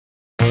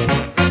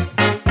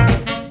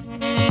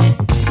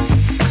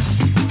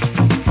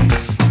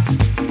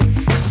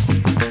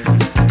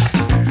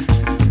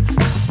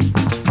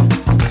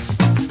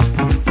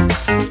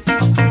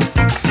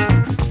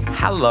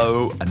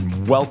Hello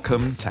and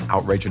welcome to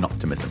Outrage and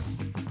Optimism.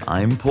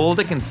 I'm Paul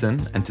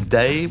Dickinson, and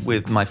today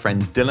with my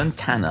friend Dylan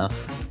Tanner,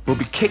 we'll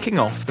be kicking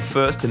off the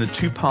first in a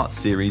two-part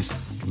series,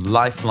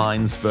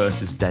 Lifelines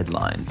versus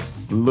Deadlines,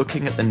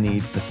 looking at the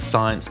need for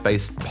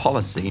science-based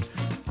policy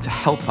to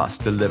help us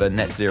deliver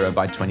net zero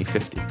by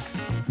 2050.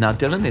 Now,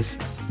 Dylan is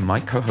my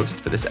co-host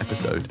for this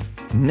episode.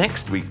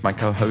 Next week, my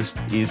co-host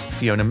is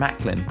Fiona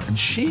Macklin, and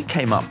she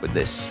came up with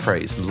this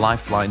phrase,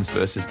 lifelines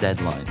versus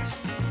deadlines.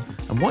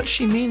 And what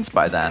she means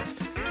by that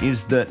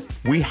is that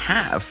we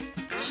have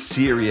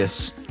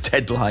serious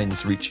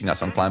deadlines reaching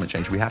us on climate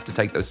change. We have to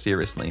take those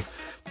seriously,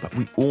 but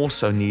we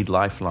also need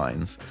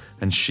lifelines.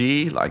 And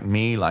she, like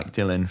me, like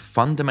Dylan,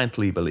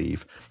 fundamentally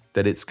believe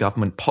that it's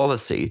government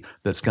policy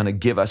that's going to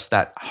give us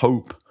that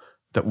hope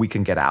that we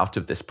can get out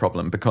of this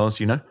problem because,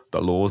 you know,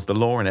 the law's the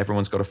law and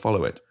everyone's got to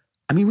follow it.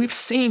 I mean, we've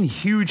seen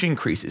huge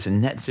increases in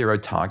net zero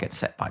targets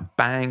set by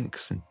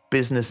banks and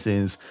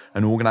businesses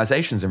and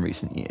organizations in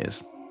recent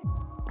years.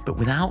 But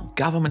without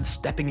government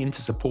stepping in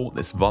to support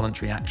this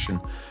voluntary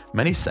action,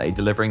 many say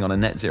delivering on a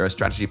net zero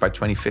strategy by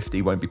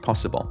 2050 won't be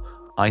possible.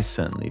 I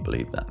certainly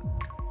believe that.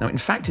 Now, in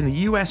fact, in the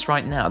US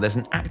right now, there's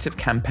an active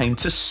campaign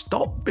to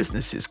stop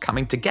businesses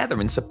coming together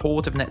in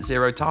support of net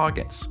zero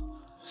targets.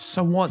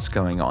 So what's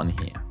going on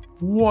here?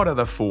 What are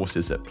the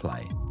forces at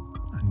play?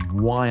 And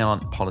why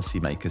aren't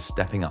policymakers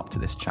stepping up to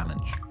this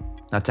challenge?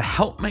 Now, to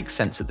help make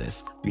sense of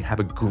this, we have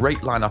a great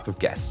lineup of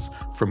guests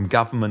from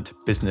government,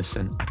 business,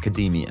 and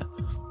academia.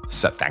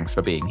 So thanks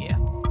for being here.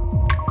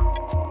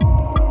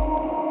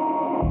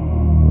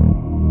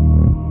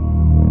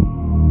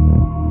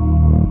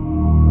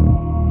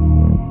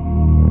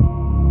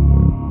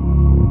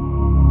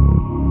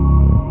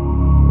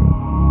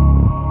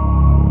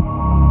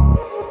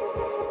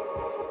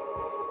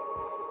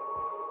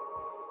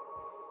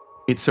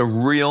 It's a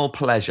real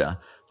pleasure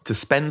to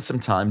spend some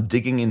time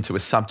digging into a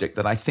subject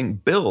that I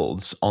think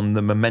builds on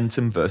the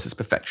Momentum versus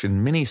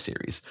Perfection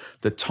miniseries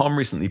that Tom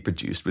recently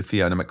produced with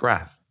Fiona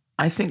McGrath.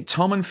 I think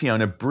Tom and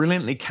Fiona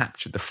brilliantly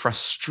captured the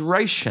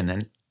frustration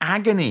and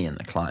agony in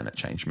the climate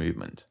change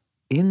movement.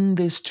 In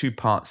this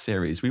two-part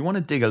series, we want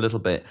to dig a little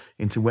bit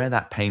into where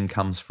that pain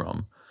comes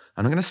from.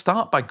 And I'm going to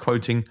start by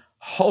quoting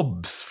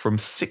Hobbes from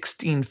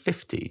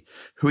 1650,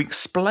 who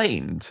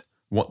explained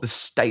what the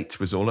state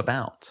was all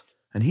about.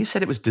 And he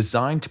said it was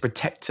designed to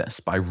protect us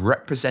by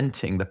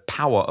representing the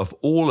power of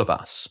all of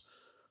us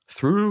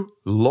through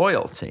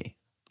loyalty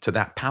to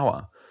that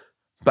power.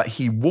 But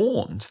he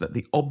warned that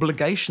the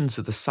obligations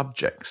of the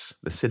subjects,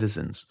 the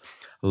citizens,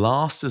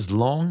 last as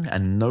long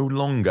and no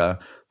longer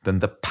than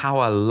the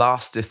power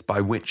lasteth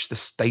by which the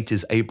state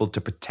is able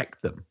to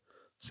protect them.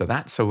 So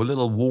that's a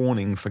little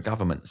warning for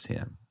governments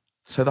here.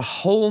 So the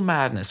whole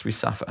madness we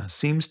suffer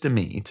seems to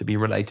me to be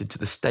related to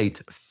the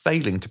state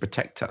failing to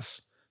protect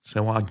us.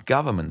 So our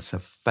governments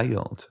have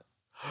failed.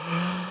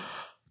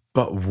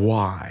 But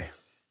why?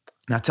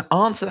 Now, to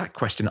answer that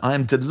question, I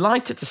am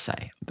delighted to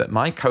say that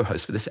my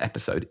co-host for this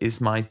episode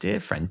is my dear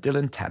friend,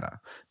 Dylan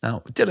Tanner.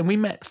 Now, Dylan, we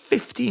met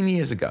 15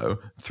 years ago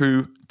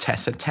through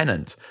Tessa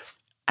Tennant,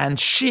 and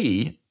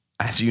she,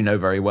 as you know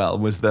very well,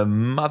 was the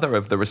mother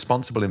of the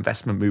responsible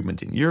investment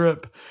movement in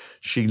Europe.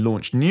 She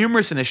launched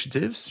numerous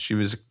initiatives. She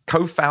was a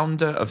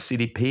co-founder of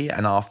CDP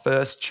and our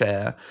first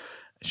chair.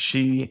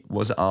 She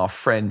was our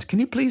friend. Can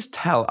you please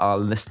tell our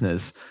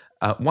listeners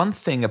one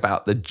thing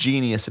about the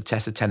genius of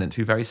Tessa Tennant,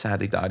 who very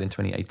sadly died in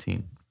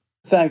 2018?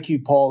 Thank you,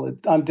 Paul.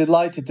 I'm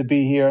delighted to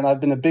be here, and I've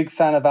been a big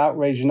fan of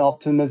Outrage and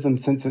Optimism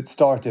since it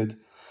started.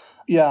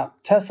 Yeah,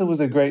 Tessa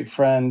was a great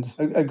friend,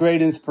 a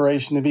great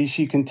inspiration to me.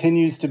 She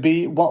continues to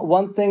be.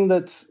 One thing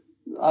that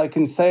I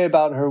can say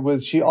about her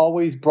was she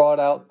always brought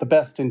out the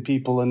best in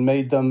people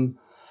and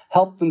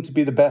helped them to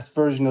be the best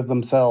version of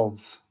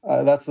themselves.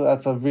 It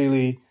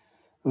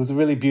was a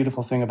really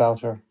beautiful thing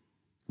about her.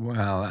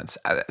 Wow,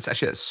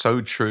 that's so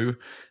true.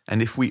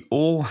 And if we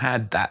all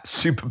had that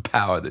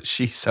superpower that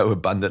she so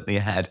abundantly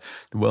had,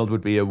 the world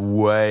would be a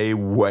way,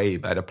 way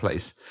better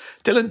place.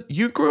 Dylan,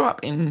 you grew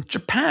up in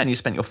Japan. You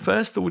spent your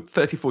first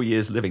 34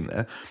 years living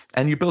there,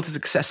 and you built a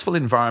successful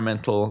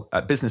environmental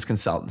business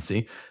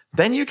consultancy.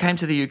 Then you came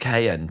to the UK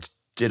and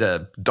did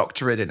a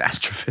doctorate in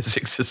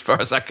astrophysics, as far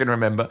as I can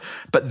remember.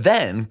 But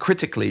then,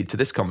 critically to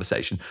this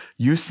conversation,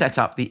 you set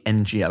up the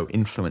NGO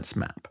Influence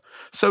Map.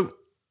 So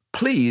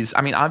please,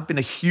 I mean, I've been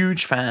a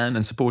huge fan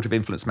and supporter of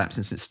Influence Map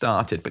since it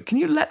started, but can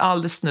you let our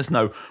listeners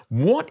know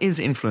what is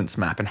Influence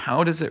Map and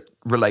how does it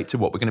relate to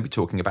what we're going to be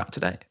talking about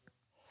today?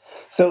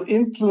 So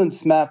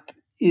Influence Map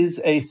is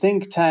a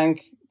think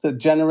tank that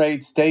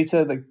generates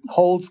data that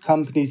holds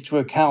companies to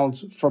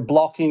account for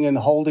blocking and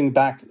holding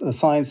back the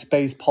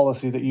science-based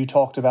policy that you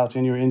talked about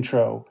in your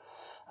intro.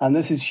 And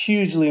this is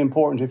hugely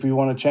important. If we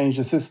want to change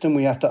the system,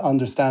 we have to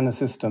understand the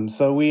system.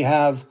 So we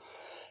have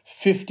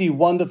 50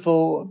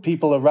 wonderful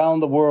people around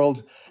the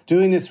world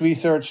doing this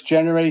research,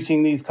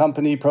 generating these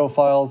company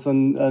profiles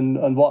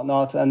and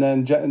whatnot, and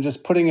then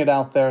just putting it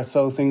out there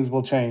so things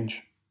will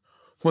change.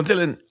 Well,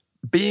 Dylan,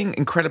 being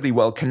incredibly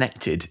well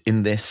connected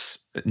in this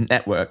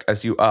network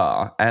as you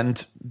are,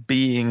 and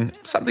being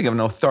something of an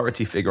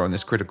authority figure on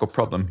this critical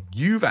problem,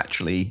 you've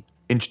actually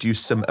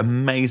introduced some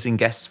amazing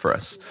guests for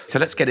us. So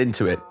let's get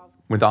into it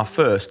with our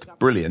first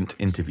brilliant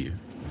interview.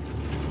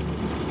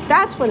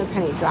 That's when a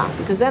penny dropped,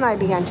 because then I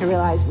began to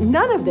realize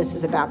none of this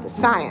is about the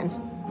science.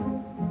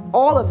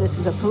 All of this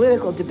is a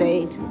political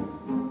debate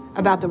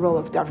about the role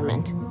of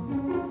government.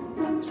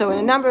 So in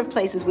a number of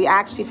places, we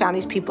actually found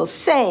these people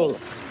saying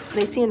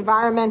they see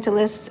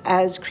environmentalists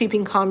as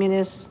creeping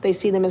communists. They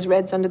see them as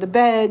reds under the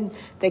bed.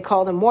 They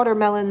call them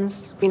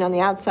watermelons, green on the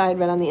outside,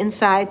 red on the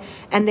inside.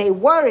 And they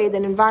worry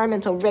that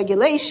environmental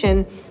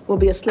regulation will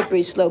be a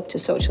slippery slope to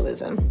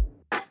socialism.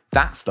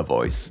 That's the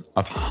voice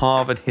of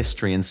Harvard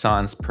history and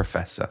science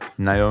professor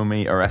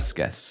Naomi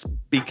Oreskes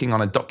speaking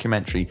on a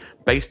documentary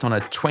based on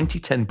her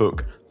 2010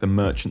 book, The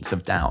Merchants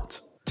of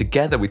Doubt.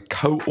 Together with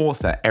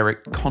co-author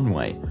Eric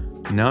Conway,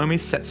 Naomi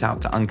sets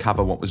out to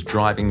uncover what was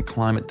driving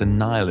climate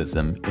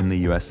denialism in the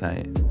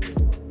USA.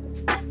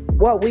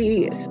 What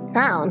we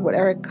found, what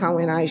Eric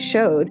Conway and I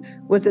showed,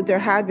 was that there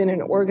had been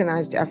an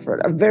organized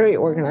effort, a very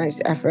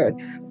organized effort,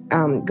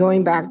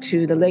 going back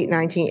to the late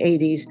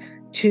 1980s,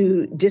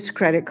 to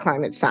discredit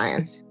climate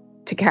science,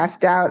 to cast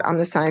doubt on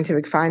the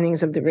scientific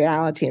findings of the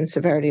reality and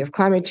severity of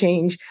climate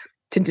change,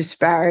 to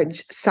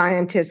disparage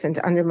scientists and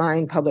to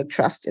undermine public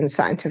trust in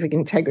scientific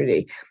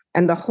integrity.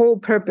 And the whole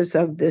purpose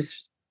of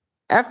this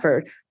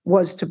effort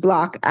was to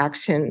block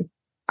action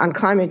on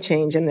climate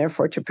change and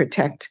therefore to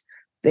protect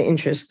the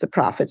interests, the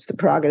profits, the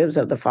prerogatives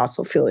of the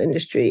fossil fuel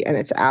industry and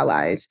its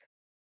allies.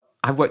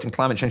 I've worked in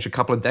climate change for a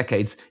couple of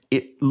decades.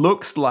 It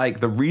looks like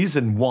the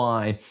reason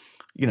why,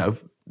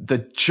 the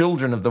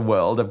children of the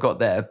world have got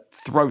their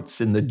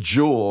throats in the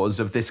jaws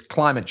of this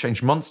climate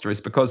change monster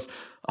is because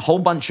a whole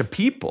bunch of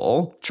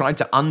people tried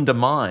to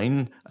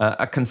undermine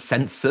a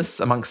consensus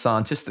amongst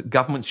scientists that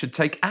governments should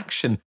take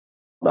action.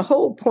 The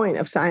whole point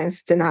of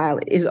science denial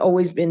has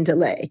always been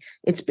delay.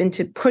 It's been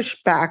to push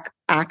back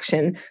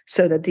action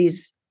so that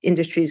these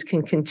industries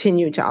can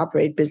continue to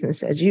operate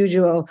business as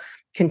usual,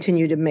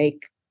 continue to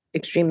make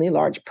extremely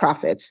large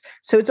profits.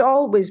 So it's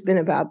always been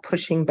about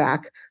pushing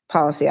back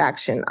policy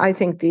action. I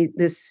think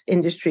this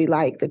industry,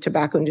 like the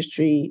tobacco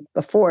industry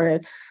before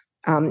it,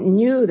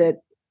 knew that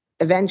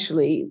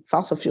eventually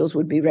fossil fuels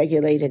would be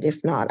regulated,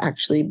 if not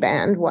actually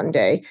banned one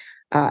day.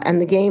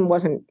 And the game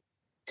wasn't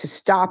to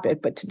stop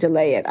it, but to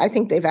delay it. I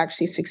think they've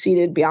actually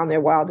succeeded beyond their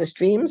wildest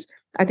dreams.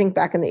 I think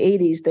back in the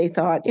 80s, they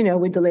thought,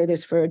 we delay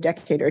this for a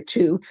decade or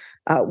two,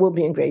 we'll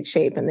be in great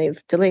shape. And they've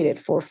delayed it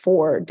for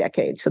 4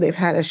 decades. So they've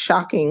had a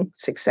shocking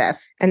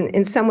success. And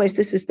in some ways,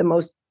 this is the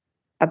most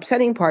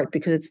upsetting part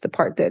because it's the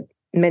part that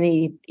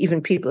many,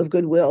 even people of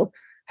goodwill,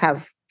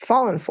 have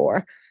fallen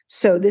for.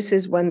 So this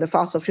is when the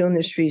fossil fuel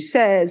industry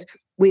says,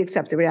 we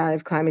accept the reality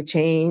of climate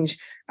change.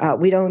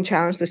 We don't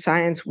challenge the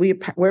science.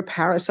 We're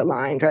Paris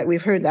aligned, right?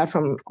 We've heard that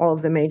from all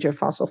of the major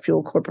fossil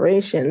fuel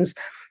corporations.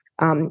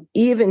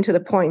 Even to the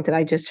point that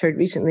I just heard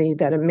recently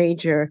that a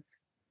major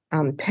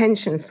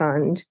pension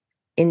fund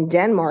in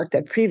Denmark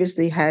that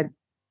previously had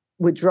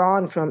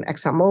withdrawn from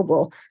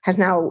ExxonMobil has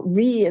now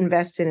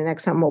reinvested in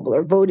ExxonMobil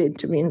or voted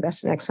to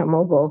reinvest in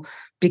ExxonMobil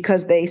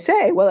because they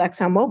say, well,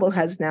 ExxonMobil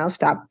has now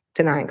stopped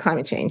denying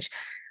climate change.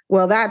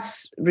 Well,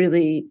 that's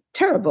really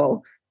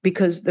terrible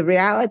because the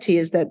reality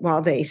is that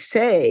while they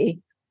say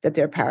that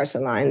they're Paris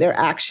aligned, their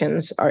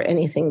actions are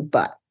anything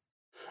but.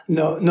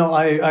 No,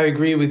 I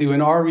agree with you.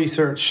 And our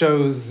research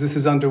shows this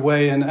is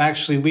underway. And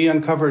actually, we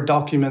uncovered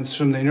documents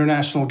from the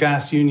International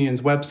Gas Union's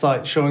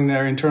website showing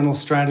their internal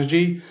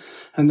strategy.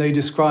 And they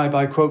describe,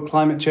 I quote,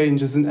 climate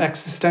change as an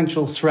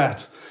existential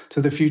threat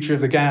to the future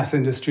of the gas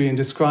industry, and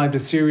described a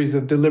series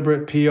of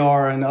deliberate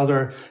PR and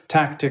other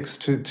tactics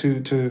to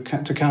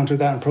counter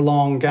that and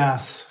prolong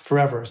gas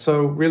forever.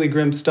 So really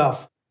grim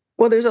stuff.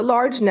 Well, there's a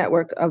large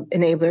network of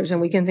enablers,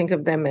 and we can think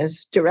of them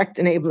as direct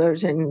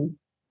enablers and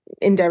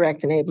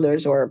indirect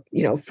enablers, or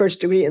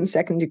first degree and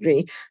second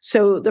degree.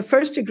 So the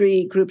first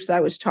degree groups that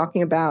I was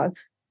talking about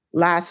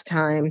last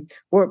time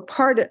were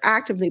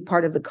actively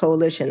part of the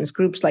coalitions,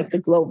 groups like the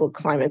Global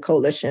Climate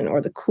Coalition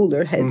or the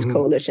Cooler Heads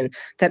Coalition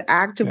that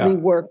actively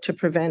worked to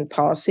prevent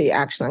policy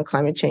action on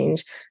climate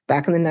change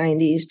back in the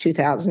 90s,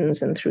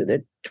 2000s, and through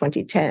the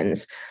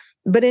 2010s.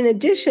 But in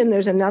addition,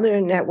 there's another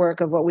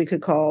network of what we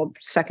could call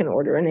second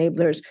order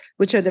enablers,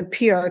 which are the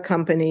PR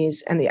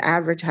companies and the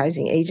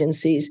advertising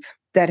agencies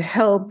that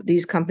help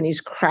these companies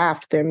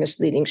craft their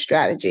misleading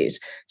strategies.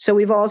 So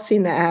we've all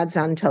seen the ads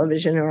on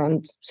television or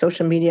on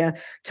social media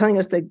telling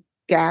us that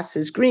gas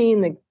is green,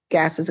 that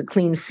gas is a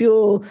clean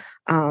fuel,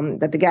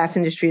 that the gas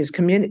industry is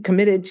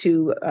committed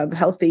to a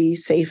healthy,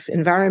 safe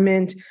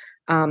environment,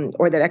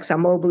 or that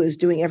ExxonMobil is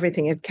doing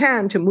everything it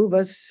can to move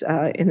us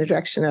in the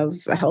direction of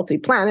a healthy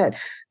planet.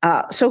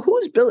 So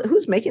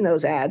who's making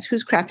those ads?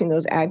 Who's crafting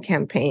those ad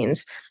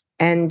campaigns?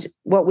 And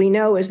what we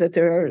know is that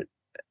there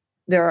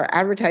are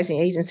advertising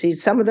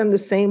agencies, some of them the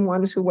same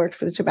ones who worked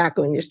for the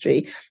tobacco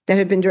industry, that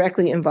have been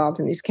directly involved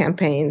in these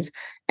campaigns.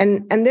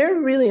 And they're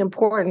really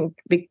important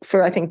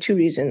for, I think, 2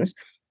 reasons.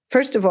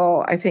 First of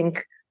all, I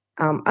think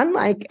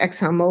unlike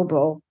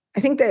ExxonMobil, I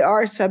think they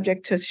are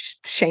subject to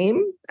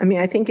shame. I mean,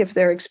 I think if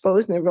they're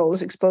exposed and their role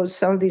is exposed,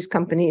 some of these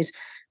companies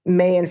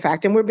may, in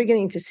fact, and we're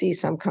beginning to see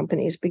some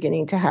companies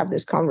beginning to have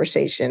this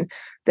conversation,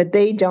 that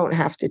they don't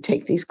have to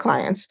take these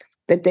clients,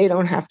 that they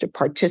don't have to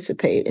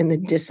participate in the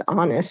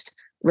dishonest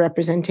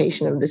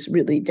representation of this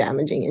really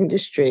damaging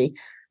industry.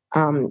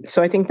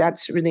 So I think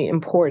that's really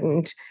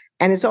important.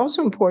 And it's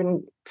also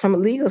important from a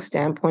legal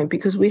standpoint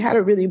because we had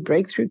a really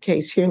breakthrough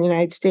case here in the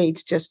United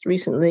States just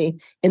recently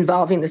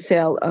involving the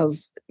sale of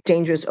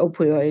dangerous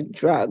opioid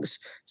drugs.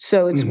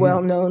 So it's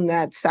well known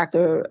that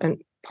Sackler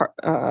and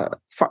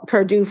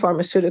Purdue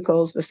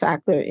Pharmaceuticals, the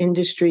Sackler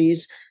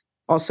Industries,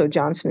 also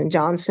Johnson &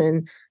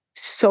 Johnson,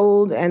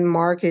 sold and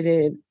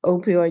marketed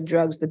opioid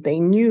drugs that they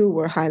knew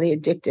were highly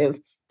addictive,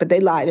 but they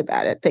lied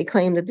about it. They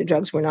claimed that the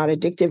drugs were not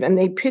addictive, and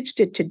they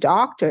pitched it to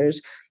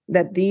doctors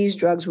that these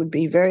drugs would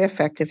be very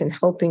effective in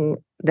helping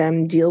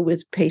them deal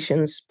with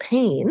patients'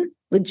 pain,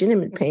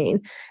 legitimate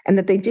pain, and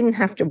that they didn't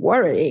have to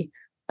worry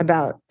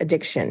about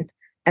addiction.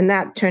 And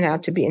that turned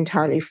out to be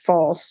entirely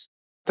false.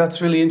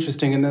 That's really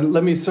interesting. And then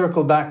let me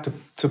circle back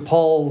to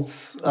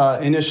Paul's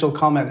initial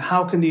comment.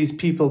 How can these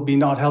people be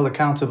not held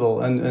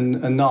accountable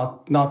and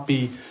not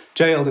be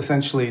jailed,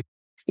 essentially?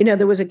 You know,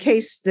 there was a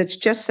case that's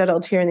just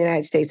settled here in the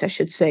United States, I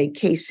should say,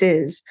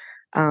 cases,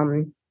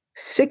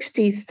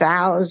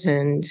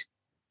 60,000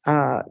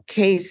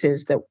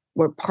 cases that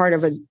were part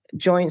of a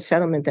joint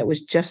settlement that was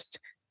just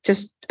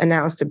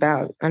announced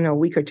about, I don't know, a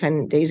week or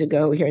 10 days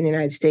ago here in the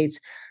United States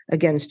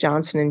against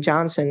Johnson &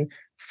 Johnson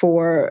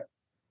for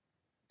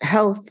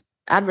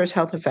adverse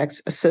health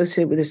effects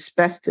associated with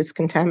asbestos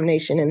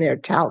contamination in their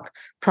talc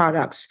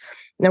products.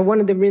 Now, one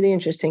of the really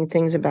interesting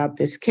things about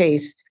this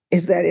case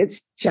is that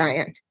it's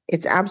giant.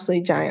 It's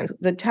absolutely giant.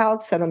 The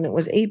talc settlement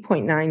was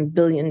 $8.9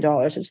 billion.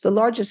 It's the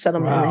largest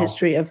settlement in the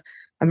history of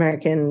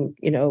American,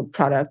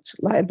 product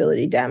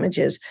liability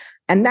damages.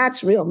 And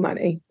that's real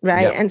money,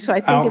 right? Yep. And so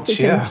I think if we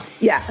can,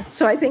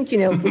 so I think,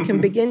 if we can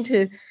begin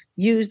to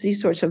use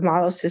these sorts of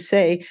models to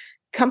say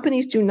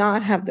companies do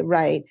not have the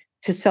right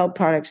to sell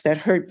products that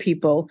hurt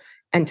people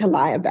and to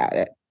lie about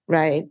it,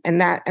 right?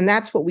 And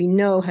that's what we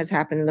know has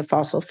happened in the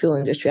fossil fuel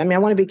industry. I mean, I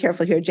want to be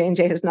careful here.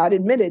 J&J has not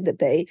admitted that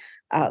they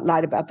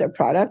lied about their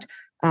product,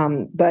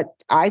 but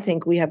I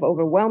think we have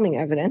overwhelming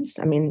evidence.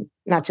 I mean,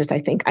 not just I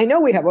think. I know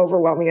we have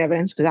overwhelming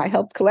evidence because I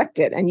helped collect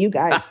it, and you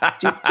guys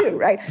do too,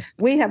 right?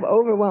 We have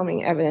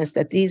overwhelming evidence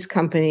that these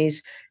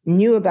companies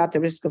knew about the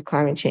risk of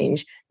climate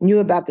change, knew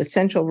about the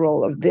central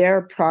role of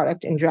their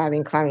product in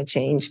driving climate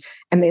change,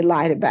 and they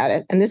lied about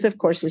it. And this, of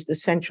course, is the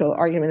central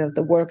argument of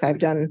the work I've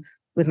done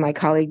with my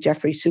colleague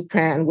Jeffrey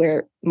Supran,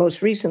 where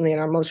most recently in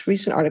our most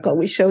recent article,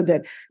 we showed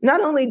that not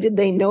only did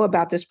they know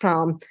about this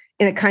problem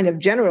in a kind of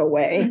general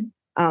way,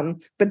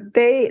 but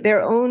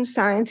their own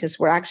scientists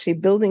were actually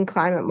building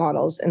climate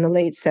models in the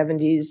late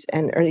 70s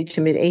and early to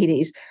mid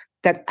 80s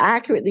that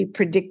accurately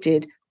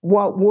predicted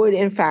what would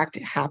in fact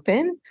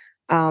happen,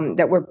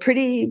 that were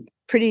pretty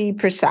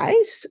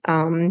precise,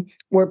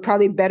 were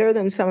probably better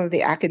than some of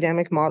the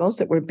academic models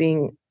that were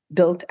being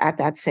built at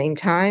that same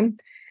time.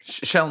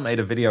 Shell made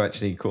a video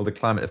actually called "The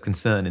Climate of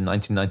Concern" in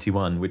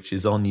 1991, which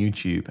is on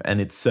YouTube,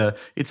 and it's a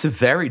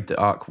very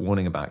dark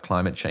warning about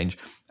climate change.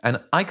 And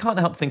I can't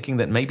help thinking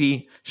that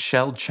maybe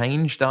Shell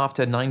changed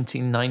after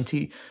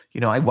 1990.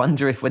 I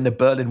wonder if when the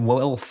Berlin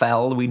Wall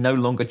fell, we no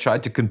longer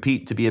tried to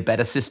compete to be a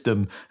better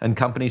system, and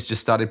companies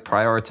just started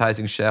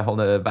prioritizing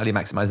shareholder value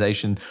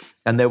maximization,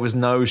 and there was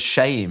no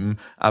shame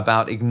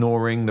about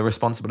ignoring the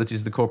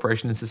responsibilities of the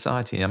corporation in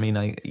society. I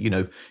mean,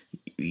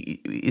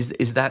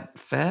 is that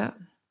fair?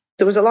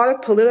 There was a lot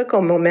of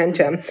political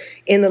momentum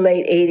in the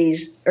late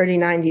 80s, early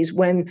 90s,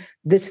 when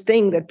this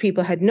thing that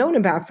people had known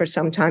about for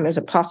some time as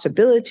a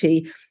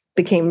possibility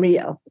became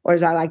real, or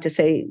as I like to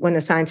say, when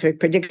a scientific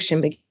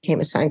prediction became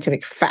a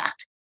scientific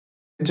fact.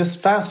 Just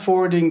fast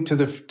forwarding to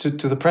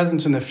the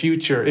present and the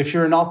future, if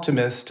you're an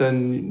optimist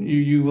and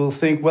you will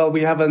think, well,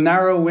 we have a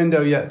narrow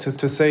window yet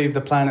to save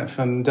the planet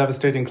from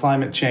devastating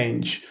climate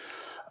change.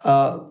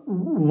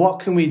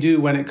 What can we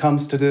do when it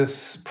comes to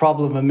this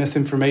problem of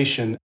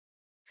misinformation?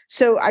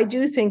 So I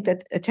do think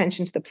that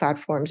attention to the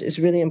platforms is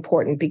really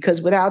important,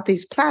 because without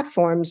these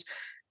platforms,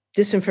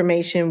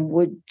 disinformation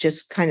would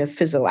just kind of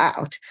fizzle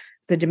out.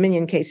 The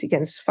Dominion case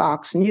against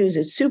Fox News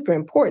is super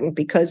important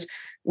because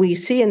we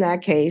see in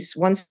that case,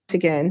 once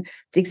again,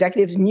 the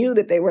executives knew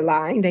that they were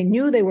lying. They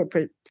knew they were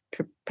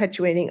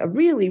perpetuating a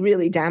really,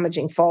 really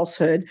damaging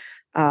falsehood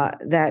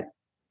that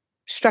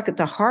struck at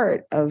the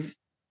heart of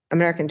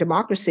American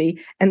democracy,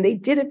 and they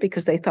did it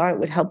because they thought it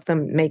would help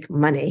them make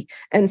money.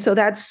 And so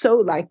that's so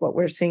like what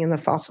we're seeing in the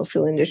fossil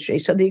fuel industry.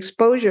 So the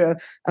exposure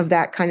of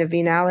that kind of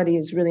venality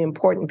is really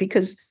important,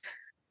 because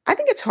I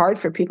think it's hard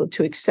for people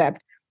to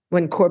accept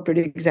when corporate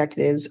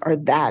executives are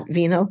that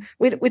venal.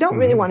 We don't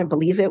really want to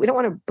believe it. We don't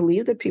want to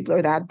believe that people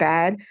are that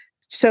bad.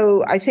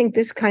 So I think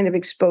this kind of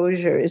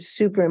exposure is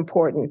super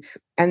important.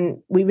 And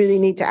we really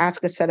need to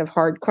ask a set of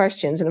hard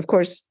questions. And of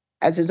course,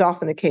 as is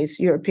often the case,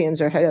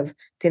 Europeans are ahead of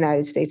the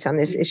United States on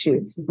this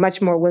issue,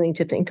 much more willing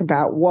to think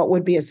about what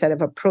would be a set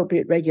of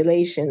appropriate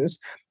regulations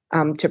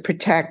to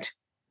protect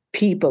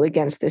people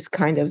against this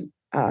kind of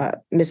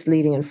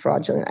misleading and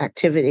fraudulent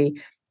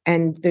activity.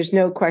 And there's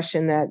no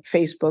question that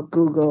Facebook,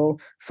 Google,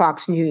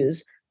 Fox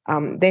News,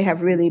 they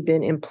have really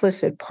been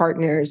implicit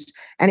partners.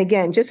 And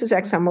again, just as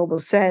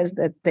ExxonMobil says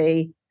that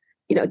they,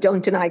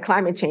 don't deny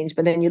climate change,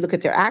 but then you look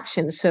at their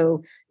actions.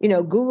 So,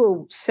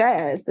 Google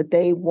says that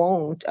they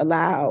won't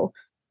allow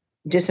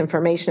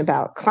disinformation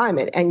about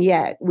climate, and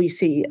yet we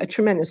see a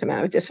tremendous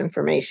amount of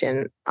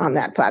disinformation on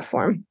that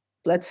platform.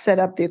 Let's set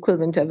up the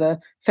equivalent of a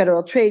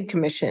Federal Trade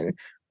Commission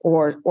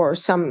or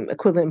some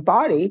equivalent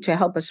body to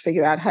help us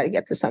figure out how to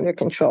get this under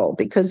control.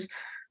 Because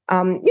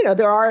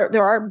there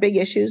are big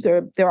issues.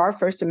 There are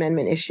First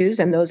Amendment issues,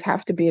 and those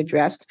have to be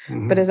addressed.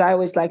 Mm-hmm. But as I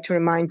always like to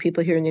remind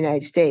people here in the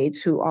United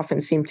States, who often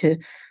seem to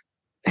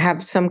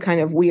have some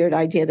kind of weird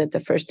idea that the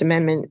First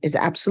Amendment is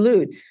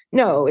absolute.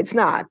 No, it's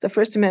not. The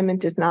First Amendment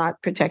does not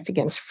protect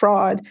against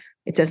fraud.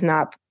 It does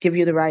not give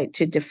you the right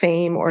to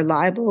defame or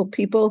libel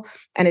people,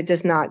 and it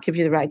does not give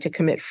you the right to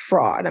commit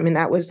fraud. I mean,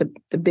 that was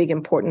the big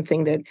important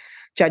thing that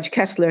Judge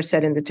Kessler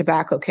said in the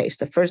tobacco case.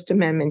 The First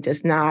Amendment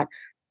does not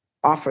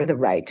offer the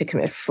right to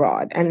commit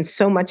fraud. And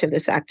so much of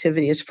this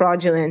activity is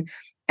fraudulent.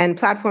 And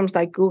platforms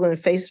like Google and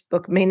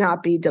Facebook may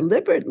not be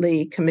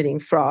deliberately committing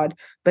fraud,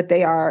 but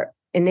they are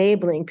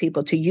enabling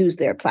people to use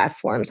their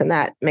platforms. And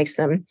that makes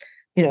them,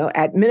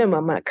 at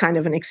minimum, a kind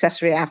of an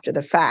accessory after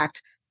the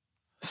fact.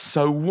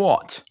 So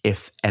what,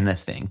 if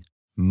anything,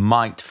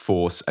 might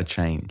force a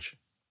change?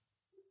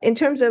 In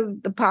terms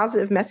of the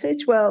positive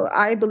message, well,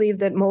 I believe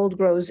that mold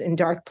grows in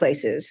dark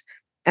places.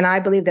 And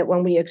I believe that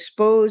when we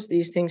expose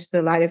these things to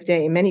the light of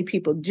day, many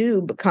people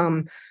do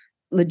become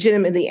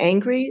legitimately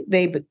angry.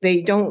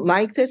 They don't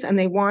like this and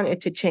they want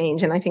it to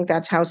change. And I think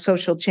that's how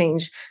social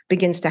change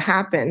begins to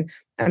happen.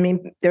 I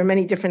mean, there are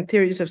many different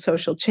theories of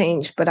social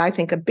change, but I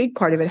think a big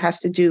part of it has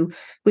to do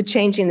with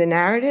changing the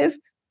narrative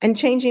and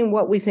changing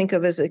what we think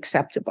of as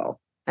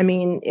acceptable. I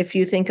mean, if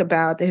you think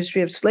about the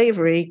history of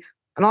slavery,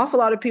 an awful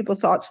lot of people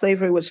thought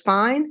slavery was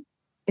fine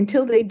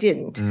until they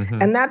didn't.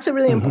 Mm-hmm. And that's a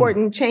really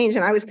important change.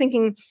 And I was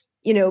thinking,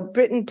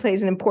 Britain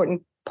plays an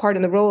important part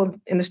in the role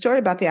in the story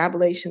about the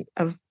abolition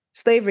of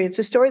slavery. It's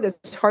a story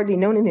that's hardly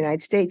known in the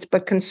United States,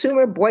 but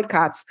consumer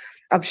boycotts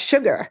of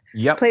sugar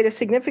played a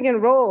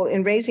significant role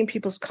in raising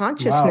people's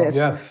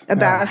consciousness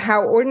about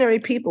how ordinary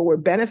people were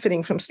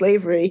benefiting from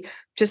slavery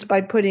just by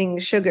putting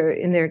sugar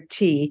in their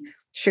tea,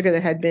 sugar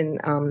that had been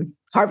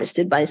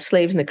harvested by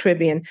slaves in the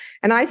Caribbean.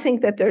 And I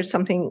think that there's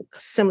something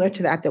similar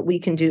to that we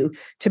can do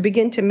to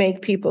begin to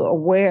make people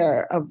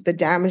aware of the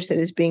damage that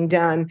is being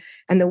done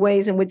and the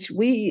ways in which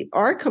we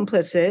are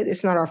complicit.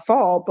 It's not our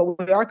fault, but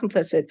we are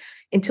complicit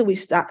until we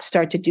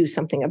start to do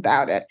something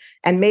about it.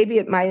 And maybe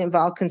it might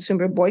involve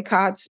consumer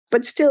boycotts,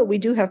 but still we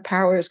do have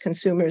power as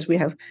consumers. We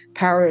have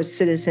power as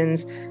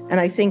citizens. And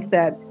I think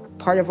that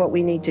part of what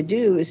we need to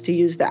do is to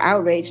use the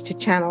outrage to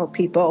channel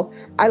people.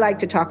 I like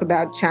to talk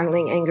about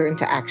channeling anger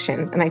into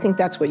action. And I think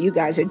that's what you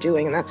guys are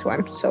doing. And that's why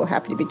I'm so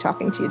happy to be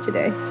talking to you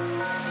today.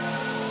 I'm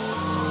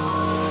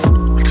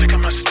taking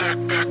my stack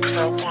back because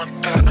I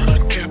want that and I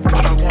get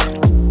what I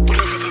want.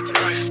 Whatever the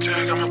price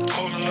tag, I'ma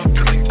pull it up and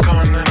then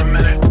gone in a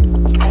minute.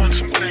 I want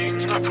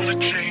something up on a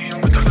chain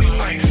with a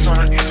little ice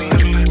on it. Here's a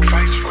little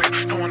advice for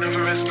you. No one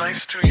ever is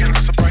nice to you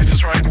unless the price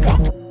is right.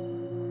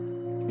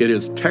 It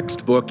is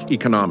textbook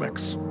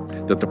economics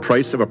that the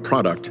price of a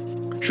product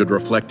should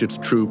reflect its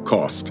true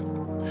cost.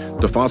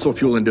 The fossil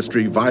fuel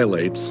industry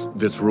violates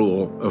this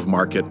rule of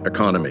market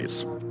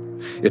economies.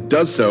 It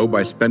does so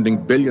by spending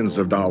billions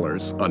of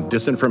dollars on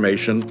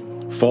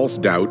disinformation, false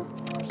doubt,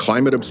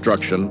 climate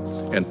obstruction,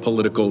 and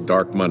political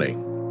dark money.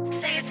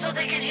 Say it so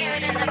they can hear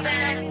it in the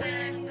back.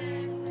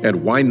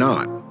 And why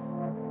not?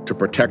 To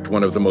protect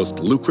one of the most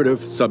lucrative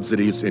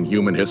subsidies in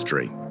human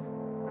history.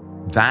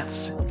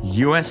 That's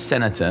U.S.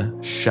 Senator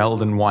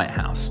Sheldon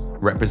Whitehouse,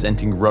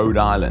 representing Rhode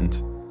Island,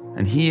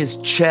 and he is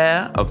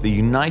chair of the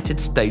United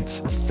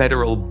States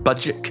Federal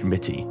Budget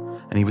Committee,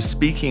 and he was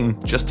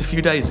speaking just a few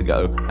days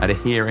ago at a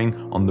hearing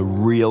on the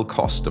real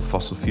cost of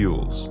fossil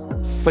fuels.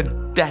 For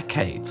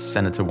decades,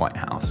 Senator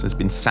Whitehouse has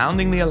been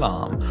sounding the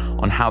alarm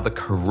on how the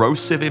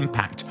corrosive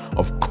impact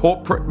of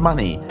corporate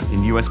money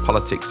in U.S.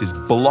 politics is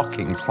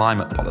blocking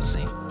climate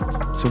policy.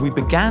 So we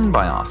began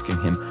by asking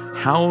him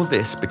how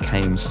this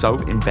became so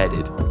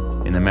embedded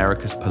in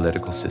America's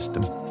political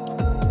system.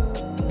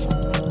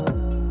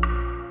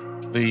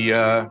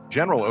 The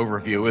general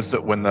overview is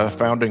that when the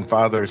founding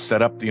fathers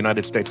set up the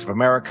United States of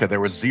America, there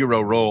was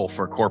zero role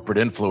for corporate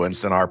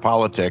influence in our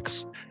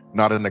politics,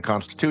 not in the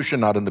Constitution,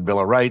 not in the Bill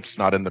of Rights,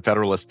 not in the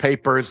Federalist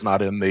Papers,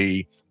 not in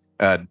the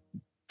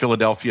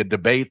Philadelphia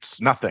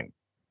debates, nothing.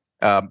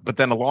 But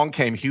then along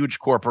came huge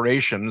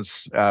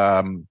corporations,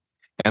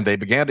 and they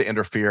began to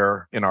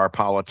interfere in our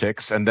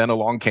politics. And then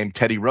along came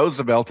Teddy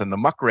Roosevelt and the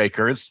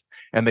muckrakers,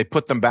 and they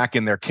put them back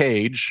in their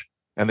cage,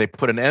 and they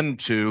put an end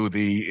to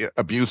the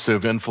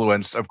abusive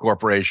influence of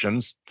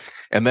corporations.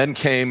 And then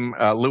came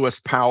Lewis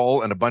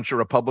Powell and a bunch of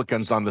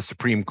Republicans on the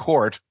Supreme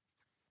Court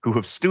who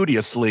have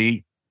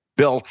studiously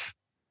built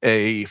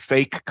a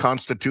fake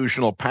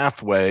constitutional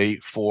pathway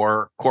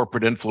for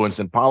corporate influence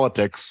in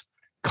politics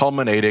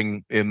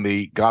culminating in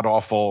the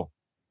god-awful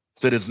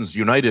Citizens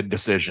United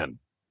decision.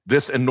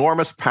 This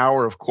enormous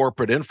power of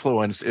corporate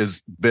influence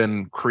has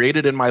been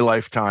created in my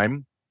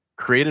lifetime,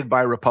 created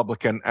by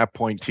Republican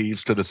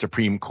appointees to the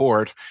Supreme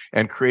Court,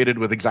 and created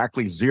with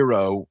exactly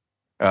zero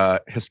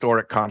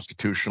historic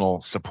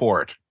constitutional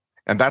support.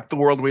 And that's the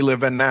world we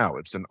live in now.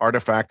 It's an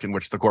artifact in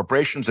which the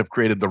corporations have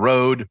created the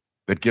road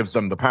that gives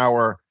them the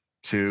power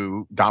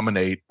to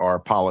dominate our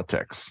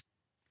politics.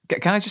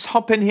 Can I just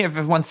hop in here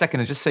for 1 second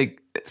and just say,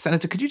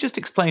 Senator, could you just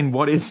explain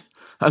what is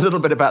a little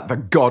bit about the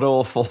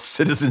god-awful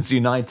Citizens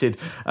United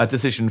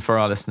decision for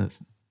our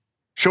listeners?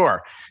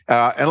 Sure.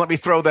 And let me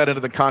throw that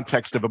into the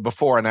context of a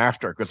before and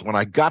after, because when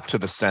I got to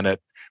the Senate,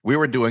 we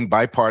were doing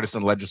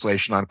bipartisan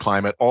legislation on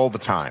climate all the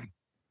time.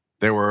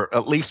 There were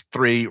at least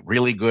 3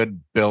 really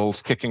good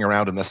bills kicking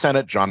around in the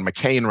Senate. John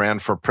McCain ran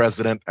for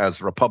president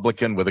as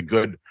Republican with a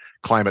good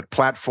climate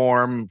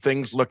platform.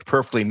 Things looked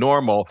perfectly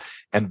normal.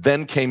 And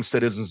then came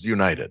Citizens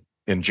United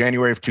in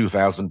January of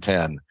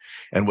 2010.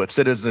 And what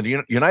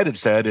Citizens United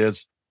said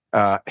is,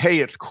 hey,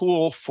 it's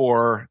cool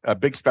for a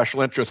big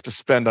special interest to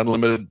spend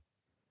totally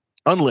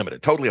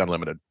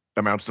unlimited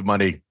amounts of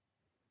money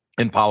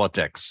in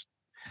politics.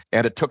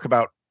 And it took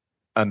about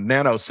a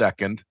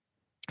nanosecond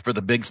for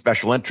the big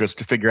special interest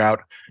to figure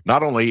out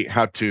not only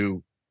how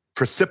to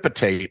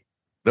precipitate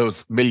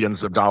those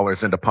millions of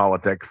dollars into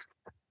politics,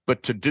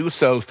 but to do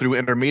so through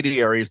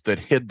intermediaries that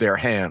hid their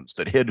hands,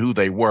 that hid who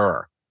they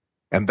were.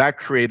 And that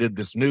created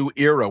this new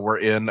era we're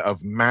in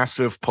of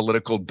massive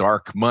political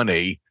dark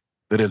money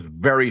that is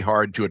very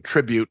hard to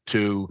attribute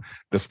to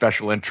the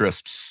special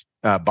interests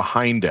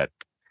behind it.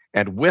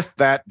 And with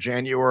that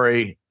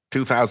January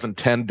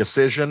 2010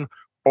 decision,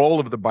 all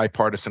of the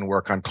bipartisan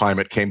work on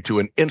climate came to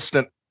an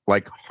instant,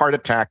 heart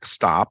attack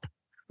stop.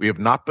 We have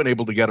not been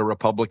able to get a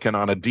Republican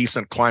on a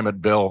decent climate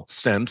bill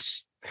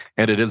since.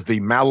 And it is the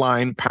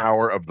malign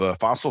power of the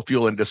fossil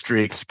fuel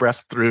industry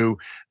expressed through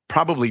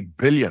probably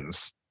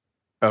billions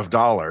of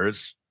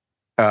dollars,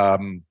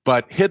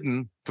 but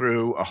hidden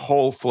through a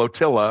whole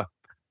flotilla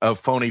of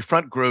phony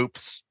front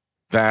groups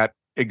that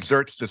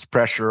exerts this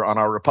pressure on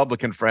our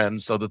Republican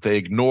friends so that they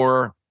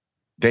ignore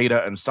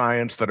data and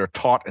science that are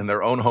taught in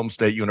their own home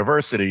state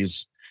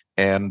universities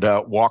and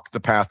walk the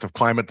path of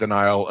climate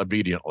denial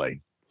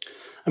obediently.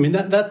 I mean,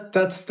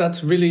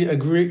 that's really a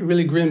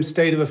really grim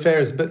state of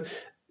affairs. But,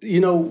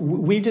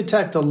 we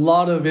detect a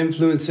lot of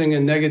influencing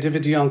and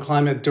negativity on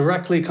climate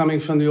directly coming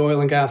from the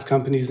oil and gas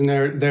companies and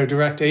their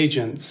direct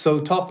agents. So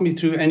talk me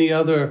through any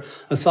other,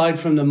 aside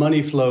from the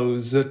money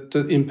flows that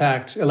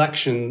impact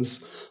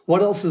elections,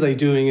 what else are they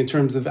doing in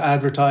terms of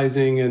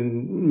advertising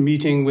and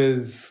meeting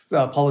with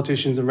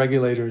politicians and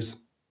regulators?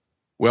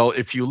 Well,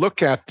 if you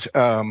look at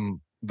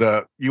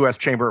the U.S.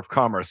 Chamber of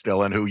Commerce,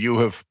 Dylan, who you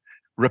have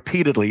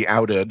repeatedly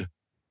outed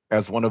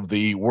as one of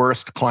the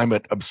worst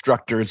climate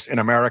obstructors in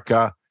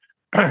America,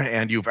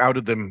 and you've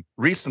outed them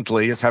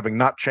recently as having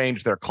not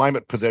changed their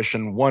climate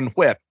position one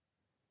whit,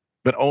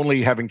 but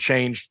only having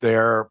changed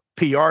their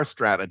PR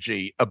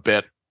strategy a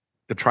bit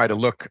to try to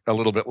look a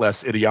little bit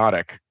less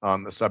idiotic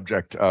on the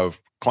subject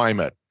of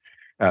climate.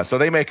 So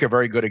they make a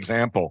very good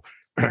example.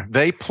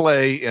 They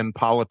play in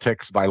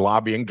politics by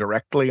lobbying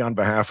directly on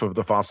behalf of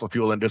the fossil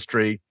fuel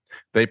industry.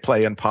 They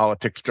play in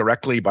politics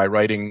directly by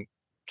writing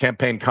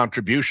campaign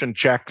contribution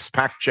checks,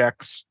 PAC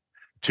checks,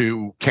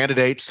 to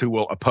candidates who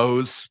will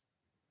oppose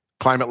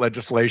climate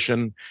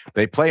legislation.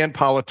 They play in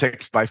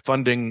politics by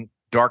funding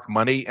dark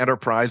money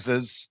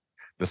enterprises,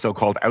 the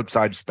so-called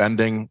outside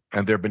spending.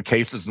 And there have been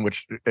cases in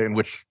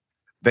which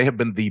they have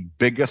been the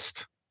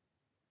biggest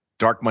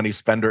dark money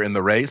spender in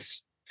the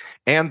race.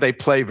 And they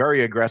play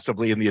very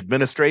aggressively in the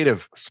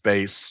administrative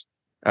space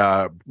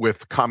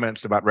with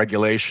comments about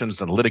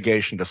regulations and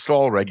litigation to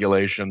stall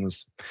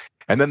regulations.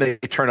 And then they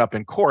turn up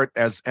in court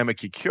as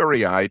amici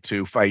curiae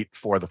to fight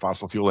for the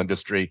fossil fuel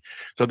industry.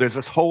 So there's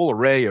this whole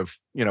array of,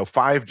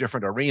 5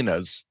 different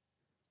arenas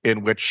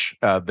in which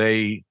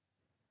they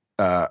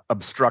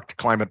obstruct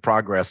climate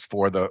progress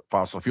for the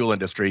fossil fuel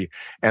industry.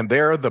 And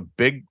they're the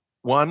big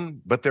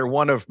one, but they're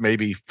one of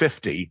maybe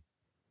 50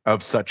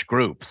 of such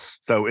groups.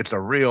 So it's a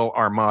real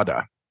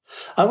armada.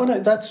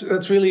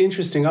 That's really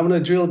interesting. I want to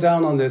drill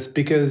down on this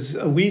because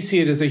we see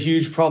it as a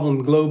huge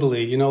problem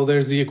globally.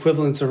 There's the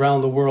equivalents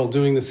around the world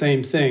doing the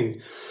same thing.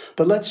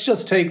 But let's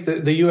just take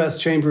the U.S.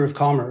 Chamber of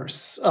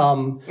Commerce.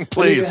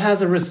 Please. It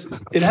has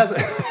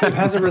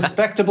a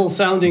respectable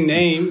sounding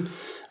name.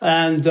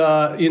 And,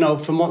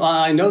 from what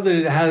I know that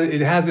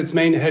it has its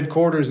main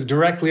headquarters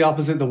directly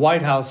opposite the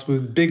White House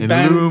with big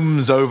banners.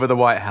 Looms over the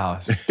White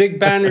House.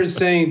 Big banners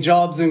saying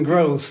jobs and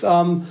growth.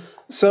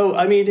 So,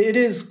 it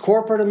is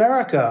corporate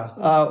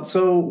America.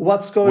 So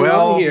what's going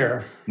on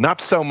here? Not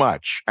so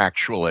much,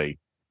 actually.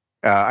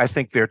 I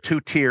think there are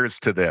 2 tiers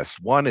to this.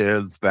 One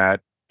is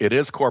that it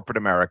is corporate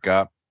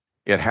America.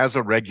 It has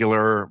a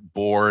regular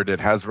board.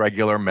 It has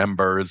regular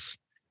members,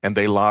 and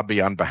they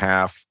lobby on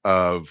behalf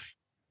of,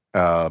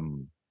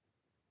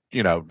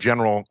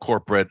 general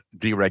corporate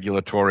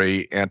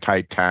deregulatory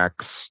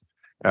anti-tax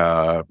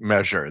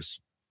measures.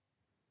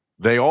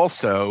 They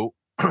also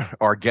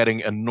are getting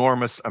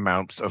enormous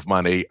amounts of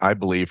money, I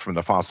believe, from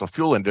the fossil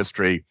fuel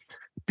industry,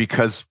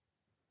 because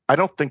I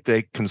don't think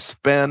they can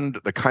spend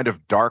the kind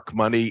of dark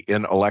money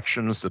in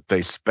elections that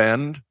they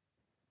spend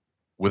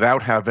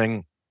without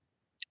having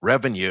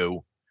revenue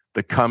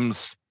that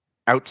comes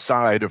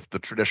outside of the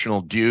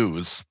traditional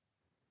dues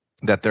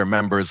that their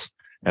members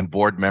and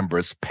board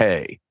members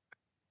pay.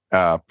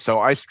 So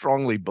I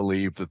strongly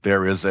believe that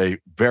there is a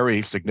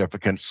very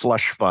significant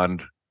slush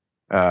fund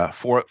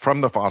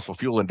from the fossil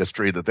fuel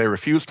industry that they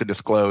refuse to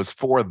disclose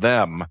for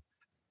them,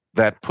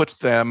 that puts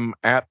them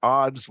at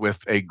odds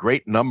with a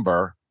great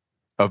number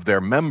of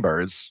their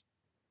members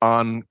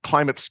on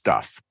climate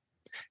stuff.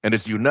 And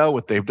as you know,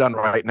 what they've done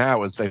right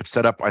now is they've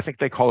set up, I think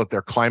they call it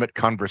their climate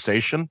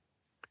conversation,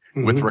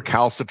 with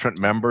recalcitrant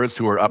members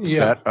who are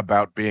upset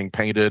about being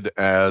painted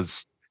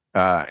as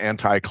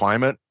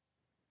anti-climate.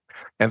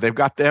 And they've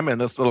got them in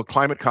this little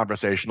climate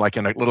conversation, like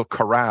in a little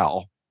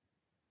corral.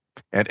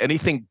 And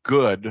anything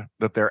good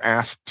that they're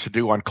asked to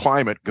do on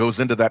climate goes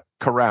into that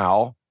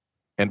corral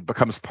and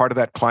becomes part of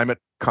that climate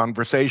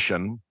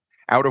conversation,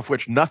 out of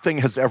which nothing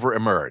has ever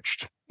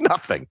emerged.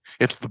 Nothing.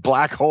 It's the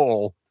black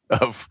hole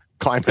of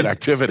climate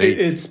activity.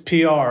 It's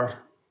PR.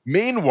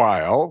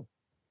 Meanwhile,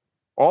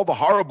 all the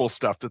horrible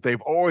stuff that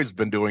they've always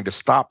been doing to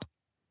stop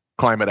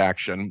climate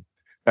action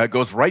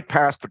goes right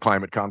past the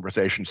climate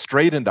conversation,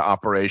 straight into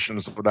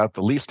operations without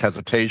the least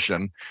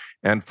hesitation.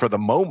 And for the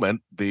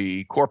moment,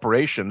 the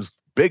corporations,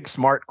 big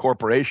smart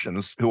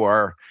corporations who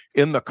are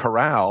in the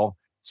corral,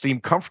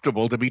 seem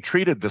comfortable to be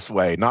treated this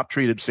way, not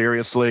treated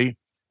seriously,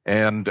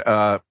 and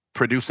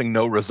producing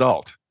no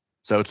result.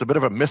 So it's a bit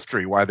of a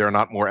mystery why they're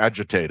not more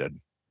agitated.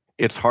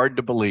 It's hard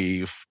to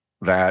believe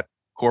that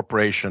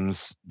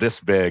corporations this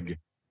big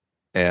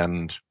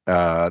and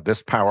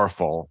this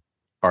powerful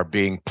are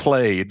being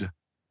played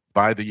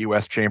by the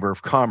U.S. Chamber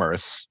of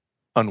Commerce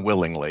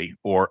unwillingly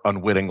or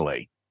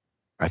unwittingly.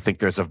 I think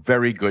there's a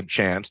very good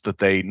chance that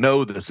they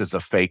know this is a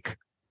fake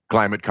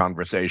climate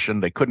conversation.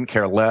 They couldn't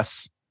care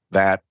less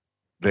that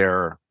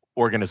their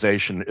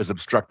organization is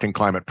obstructing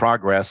climate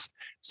progress.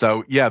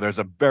 So, yeah, there's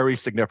a very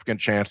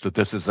significant chance that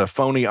this is a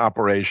phony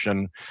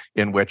operation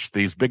in which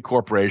these big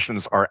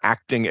corporations are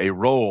acting a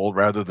role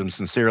rather than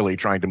sincerely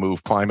trying to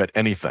move climate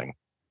anything.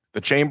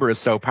 The chamber is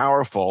so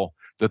powerful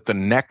that the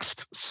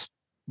next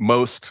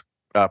most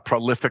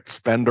prolific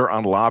spender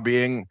on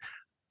lobbying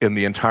in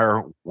the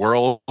entire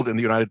world, in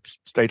the United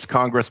States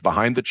Congress,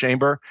 behind the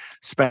chamber,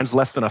 spends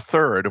less than a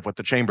third of what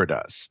the chamber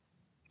does.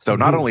 So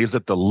not only is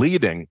it the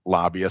leading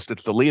lobbyist,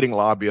 it's the leading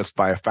lobbyist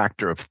by a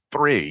factor of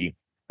 3.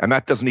 And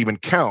that doesn't even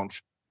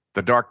count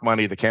the dark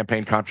money, the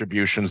campaign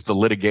contributions, the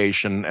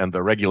litigation, and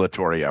the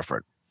regulatory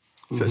effort.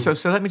 So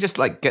let me just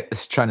get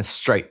this kind of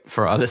straight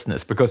for our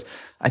listeners, because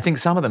I think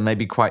some of them may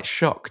be quite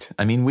shocked.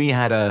 I mean, we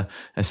had a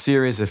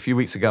series a few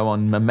weeks ago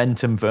on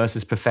momentum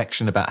versus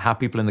perfection, about how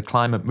people in the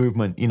climate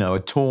movement, are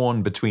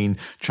torn between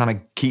trying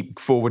to keep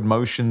forward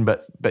motion,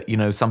 but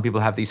some people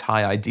have these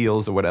high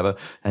ideals or whatever,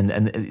 and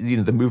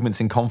the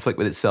movement's in conflict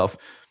with itself.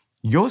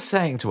 You're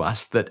saying to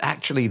us that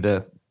actually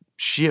the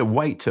sheer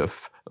weight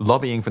of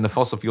lobbying from the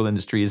fossil fuel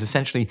industry is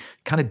essentially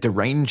kind of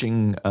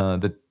deranging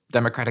the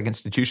democratic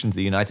institutions of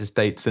the United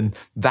States, and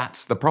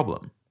that's the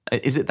problem.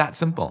 Is it that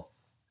simple?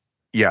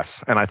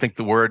 Yes, and I think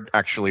the word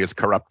actually is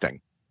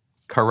corrupting.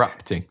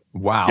 Corrupting.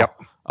 Wow.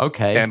 Yep.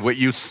 Okay. And what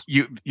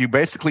you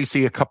basically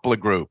see a couple of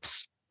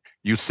groups.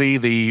 You see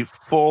the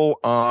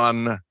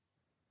full-on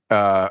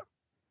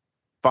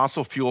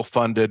fossil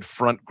fuel-funded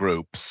front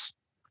groups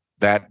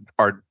that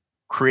are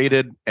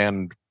created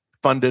and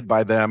funded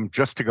by them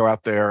just to go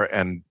out there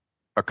and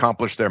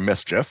accomplish their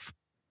mischief.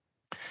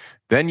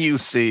 Then you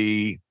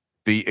see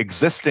the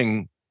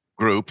existing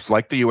groups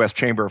like the U.S.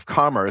 Chamber of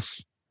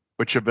Commerce,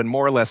 which have been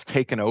more or less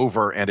taken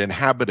over and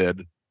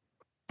inhabited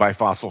by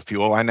fossil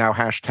fuel. I now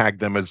hashtag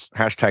them as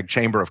hashtag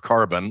Chamber of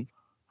Carbon.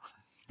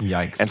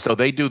 Yikes. And so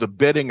they do the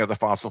bidding of the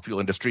fossil fuel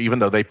industry, even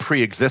though they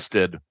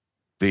pre-existed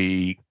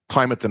the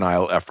climate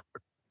denial effort.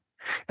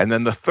 And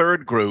then the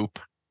third group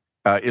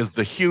is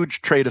the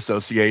huge trade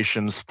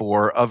associations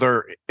for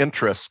other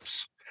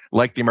interests,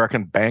 like the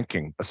American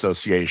Banking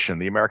Association,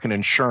 the American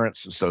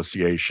Insurance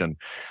Association,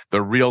 the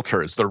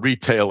realtors, the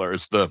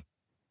retailers, the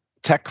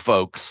tech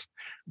folks.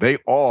 They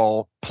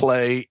all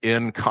play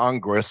in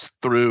Congress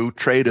through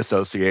trade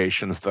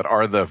associations that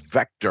are the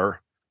vector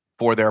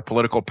for their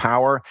political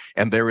power.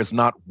 And there is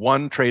not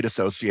one trade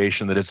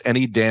association that has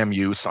any damn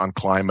use on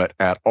climate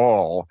at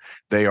all.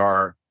 They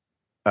are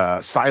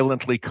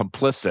silently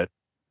complicit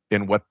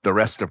in what the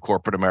rest of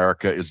corporate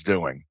America is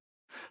doing.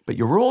 But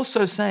you're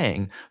also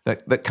saying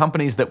that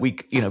companies that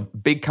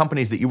big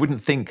companies that you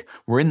wouldn't think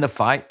were in the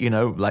fight,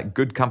 like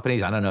good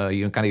companies, I don't know,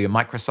 kind of your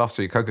Microsofts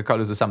or your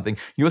Coca-Colas or something,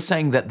 you're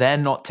saying that they're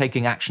not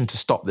taking action to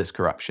stop this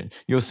corruption.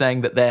 You're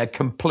saying that they're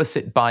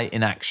complicit by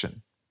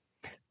inaction.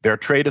 Their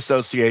trade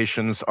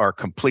associations are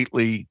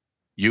completely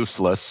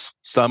useless.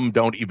 Some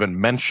don't even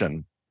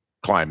mention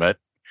climate.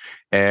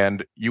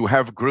 And you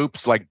have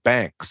groups like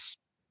banks.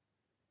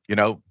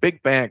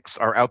 Big banks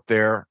are out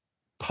there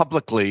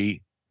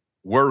publicly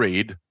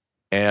worried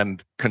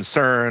and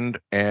concerned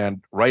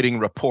and writing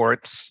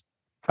reports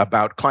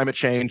about climate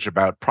change,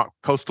 about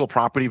coastal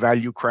property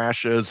value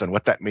crashes and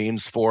what that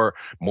means for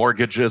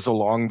mortgages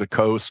along the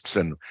coasts,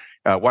 and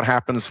what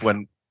happens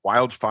when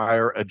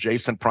wildfire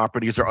adjacent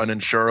properties are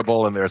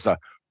uninsurable and there's a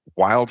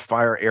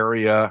wildfire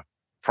area,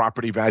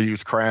 property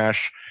values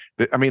crash.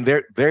 I mean,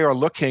 they are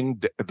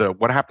looking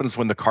what happens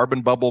when the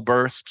carbon bubble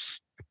bursts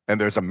and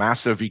there's a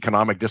massive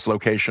economic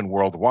dislocation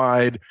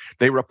worldwide.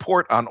 They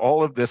report on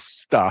all of this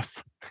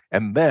stuff,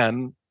 and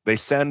then they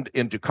send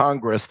into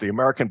Congress the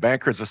American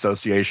Bankers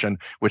Association,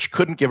 which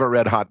couldn't give a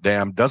red hot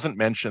damn, doesn't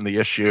mention the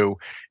issue,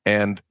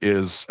 and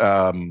is,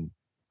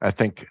 I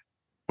think,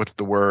 what's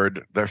the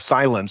word? Their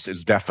silence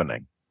is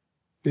deafening.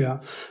 Yeah.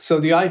 So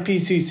the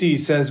IPCC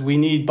says we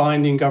need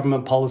binding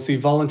government policy,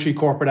 voluntary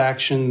corporate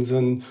actions,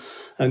 and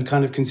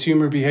kind of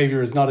consumer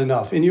behavior is not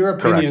enough. In your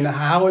opinion, Correct.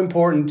 How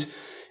important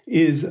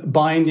is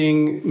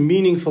binding,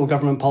 meaningful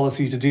government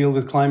policy to deal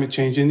with climate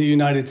change in the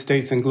United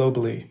States and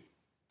globally?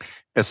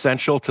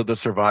 Essential to the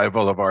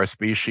survival of our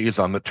species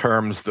on the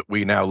terms that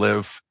we now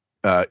live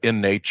in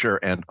nature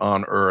and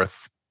on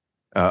Earth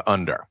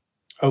under.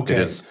 Okay. It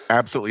is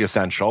absolutely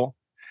essential.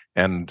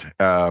 And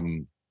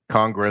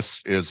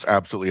Congress is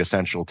absolutely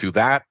essential to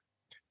that.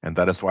 And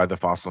that is why the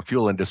fossil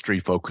fuel industry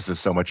focuses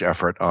so much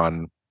effort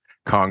on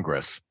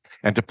Congress.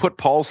 And to put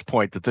Paul's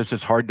point that this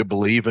is hard to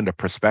believe into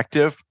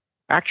perspective,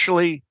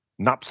 actually,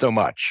 not so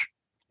much.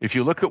 If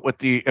you look at what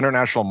the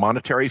International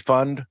Monetary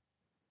Fund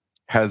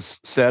has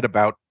said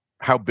about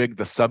how big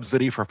the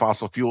subsidy for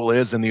fossil fuel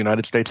is in the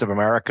United States of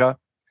America,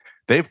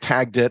 they've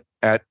tagged it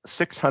at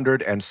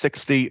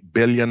 $660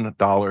 billion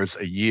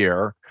a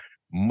year,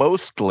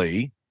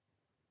 mostly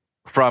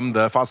from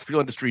the fossil fuel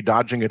industry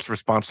dodging its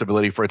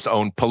responsibility for its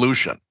own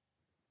pollution,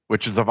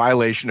 which is a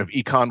violation of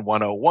Econ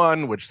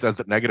 101, which says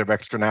that negative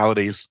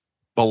externalities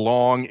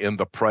belong in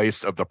the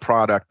price of the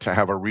product to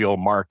have a real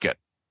market.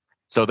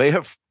 So they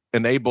have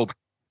enabled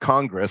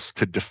Congress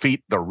to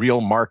defeat the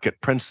real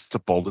market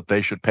principle that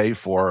they should pay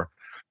for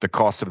the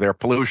cost of their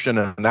pollution,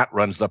 and that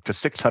runs up to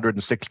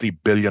 $660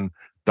 billion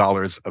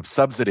of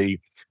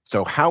subsidy.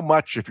 So how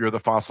much, if you're the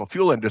fossil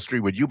fuel industry,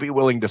 would you be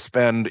willing to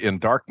spend in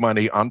dark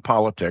money on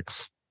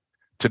politics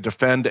to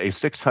defend a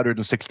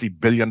 $660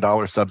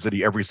 billion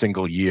subsidy every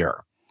single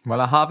year? Well,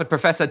 a Harvard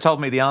professor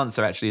told me the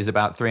answer actually is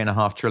about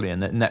 $3.5 trillion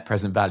net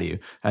present value,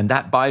 and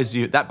that buys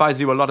you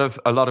a lot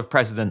of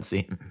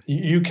presidency.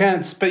 You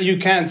can't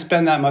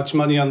spend that much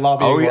money on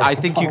lobbying. I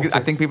think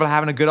people are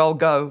having a good old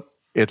go.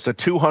 It's a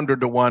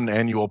 200-to-1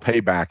 annual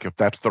payback if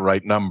that's the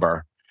right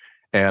number,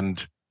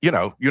 and you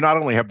not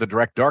only have the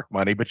direct dark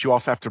money, but you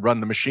also have to run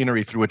the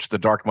machinery through which the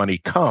dark money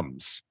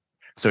comes.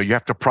 So you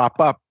have to prop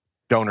up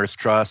Donors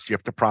Trust, you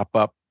have to prop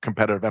up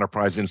Competitive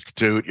Enterprise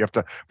Institute, you have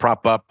to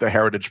prop up the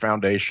Heritage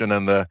Foundation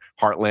and the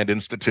Heartland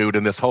Institute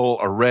and this whole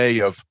array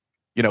of,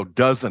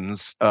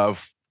 dozens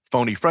of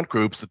phony front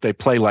groups that they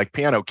play like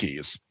piano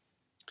keys.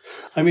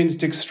 I mean,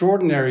 it's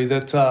extraordinary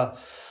that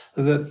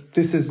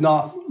this is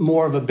not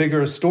more of a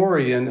bigger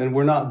story and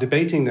we're not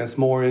debating this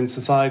more in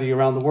society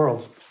around the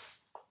world.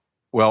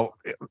 Well,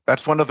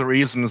 that's one of the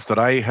reasons that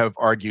I have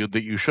argued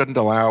that you shouldn't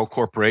allow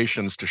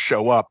corporations to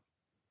show up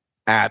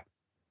at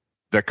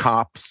the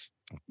COPs,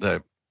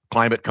 the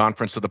climate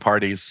conference of the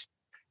parties,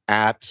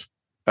 at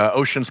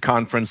oceans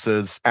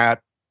conferences,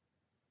 at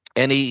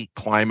any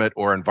climate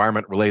or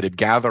environment-related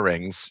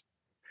gatherings,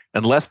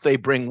 unless they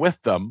bring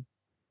with them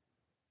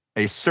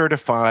a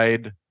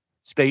certified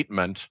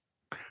statement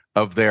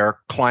of their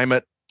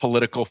climate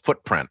political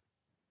footprint,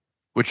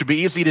 which would be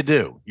easy to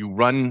do. You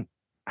run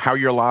how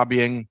you're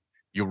lobbying,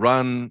 you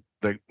run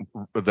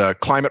the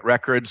climate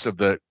records of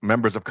the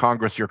members of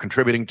Congress you're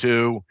contributing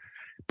to,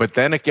 but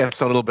then it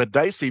gets a little bit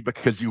dicey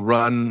because you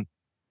run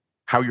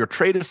how your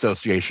trade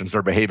associations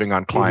are behaving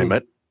on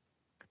climate,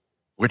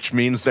 which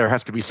means there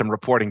has to be some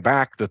reporting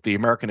back that the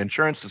American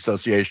Insurance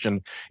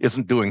Association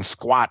isn't doing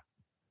squat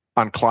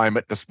on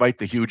climate despite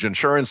the huge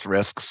insurance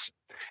risks.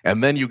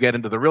 And then you get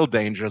into the real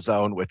danger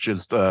zone, which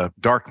is the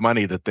dark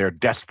money that they're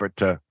desperate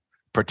to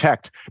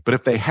protect. But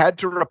if they had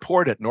to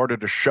report it in order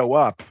to show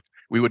up,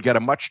 we would get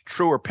a much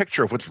truer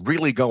picture of what's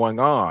really going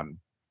on.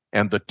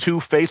 And the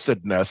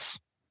two-facedness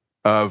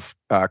of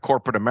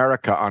corporate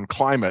America on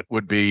climate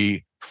would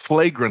be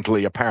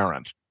flagrantly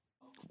apparent.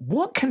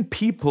 What can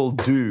people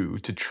do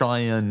to try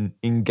and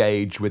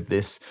engage with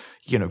this,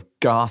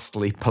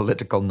 ghastly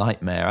political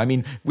nightmare? I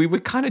mean, we were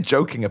kind of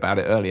joking about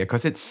it earlier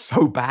because it's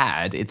so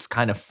bad. It's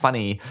kind of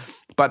funny.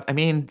 But I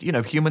mean,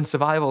 human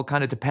survival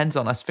kind of depends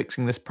on us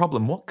fixing this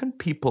problem. What can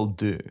people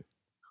do?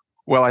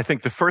 Well, I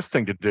think the first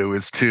thing to do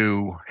is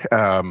to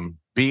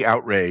be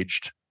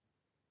outraged.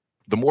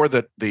 The more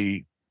that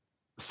the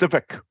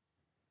civic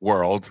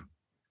world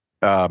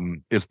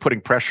is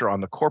putting pressure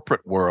on the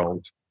corporate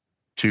world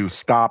to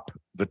stop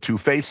the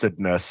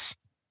two-facedness,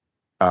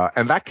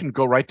 and that can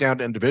go right down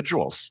to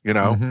individuals,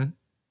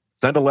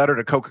 Send a letter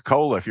to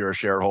Coca-Cola if you're a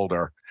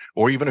shareholder,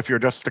 or even if you're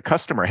just a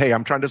customer. Hey,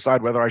 I'm trying to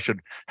decide whether I should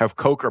have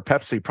Coke or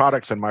Pepsi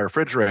products in my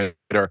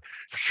refrigerator.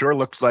 Sure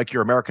looks like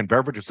your American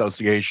Beverage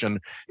Association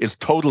is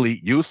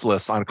totally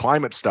useless on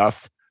climate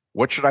stuff.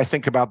 What should I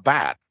think about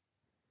that?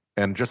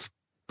 And just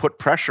put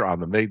pressure on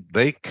them.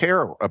 They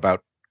care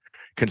about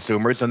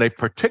consumers, and they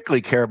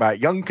particularly care about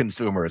young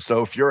consumers.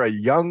 So if you're a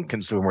young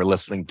consumer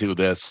listening to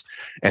this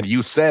and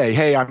you say,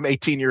 hey, I'm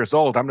 18 years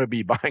old, I'm going to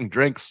be buying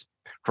drinks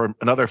for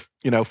another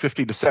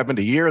 50 to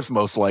 70 years,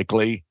 most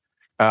likely.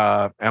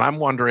 And I'm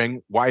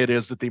wondering why it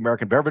is that the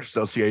American Beverage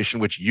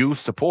Association, which you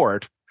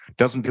support,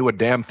 doesn't do a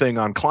damn thing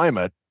on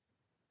climate,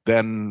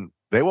 then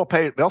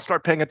they'll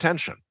start paying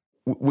attention.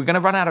 We're going to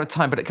run out of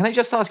time, but can I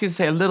just ask you to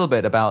say a little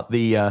bit about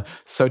the,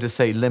 so to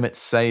say, Limit,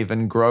 Save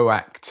and Grow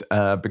Act,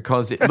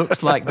 because it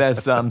looks like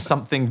there's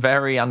something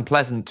very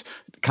unpleasant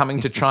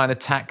coming to try and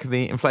attack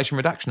the Inflation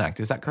Reduction Act.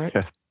 Is that correct?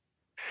 Yeah.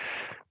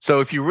 So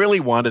if you really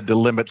wanted to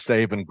limit,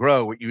 save, and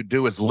grow, what you would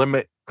do is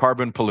limit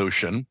carbon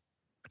pollution,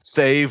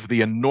 save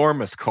the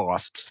enormous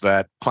costs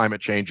that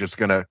climate change is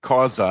going to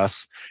cause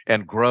us,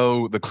 and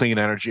grow the clean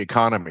energy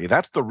economy.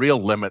 That's the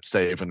real limit,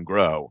 save, and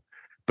grow.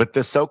 But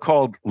this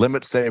so-called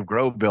Limit, Save,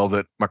 Grow bill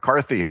that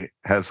McCarthy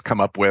has come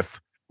up with,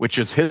 which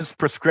is his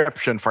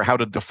prescription for how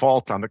to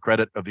default on the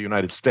credit of the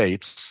United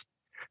States,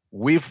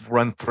 we've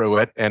run through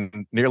it,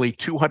 and nearly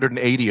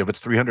 280 of its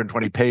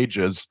 320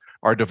 pages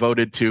are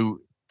devoted to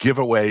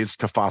giveaways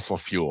to fossil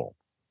fuel.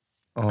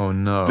 Oh,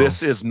 no.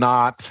 This is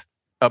not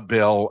a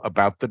bill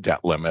about the debt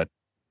limit.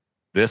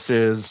 This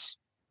is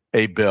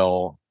a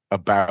bill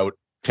about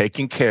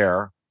taking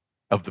care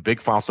of the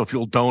big fossil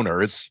fuel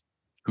donors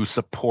who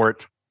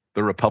support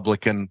the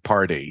Republican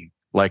Party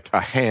like a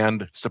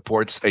hand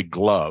supports a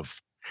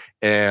glove.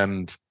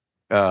 And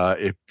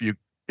if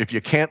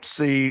you can't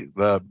see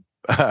the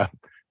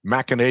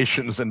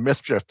machinations and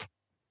mischief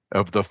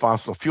of the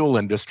fossil fuel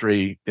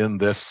industry in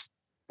this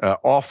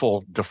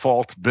awful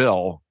default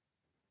bill,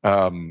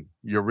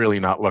 you're really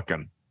not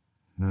looking.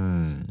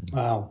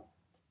 Wow.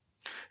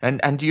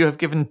 And you have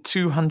given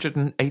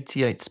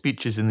 288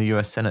 speeches in the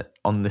U.S. Senate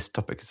on this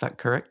topic. Is that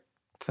correct,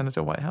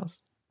 Senator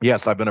Whitehouse?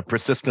 Yes, I've been a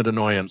persistent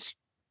annoyance.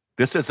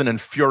 This is an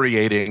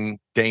infuriating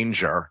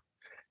danger,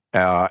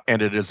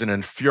 and it is an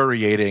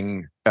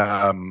infuriating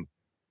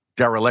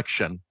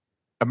dereliction.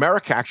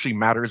 America actually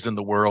matters in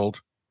the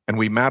world, and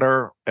we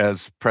matter,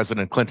 as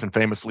President Clinton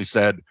famously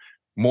said,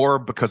 more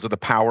because of the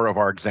power of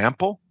our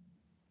example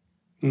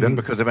than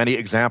because of any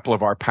example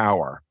of our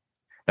power.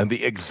 And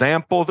the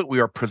example that we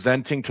are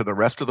presenting to the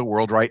rest of the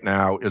world right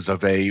now is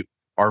of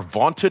our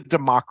vaunted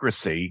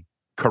democracy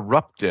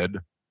corrupted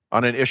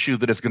on an issue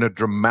that is going to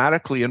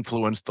dramatically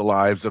influence the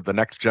lives of the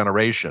next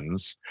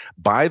generations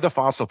by the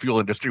fossil fuel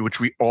industry, which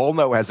we all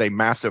know has a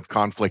massive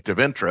conflict of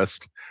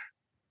interest.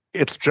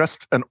 It's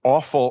just an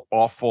awful,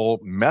 awful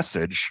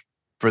message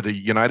for the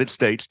United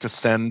States to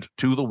send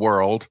to the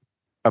world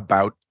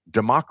about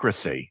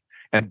democracy.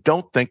 And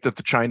don't think that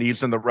the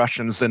Chinese and the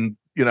Russians and,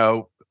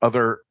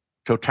 other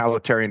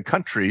totalitarian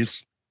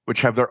countries,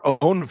 which have their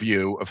own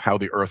view of how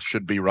the earth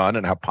should be run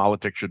and how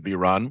politics should be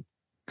run,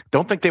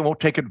 don't think they won't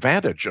take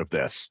advantage of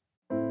this.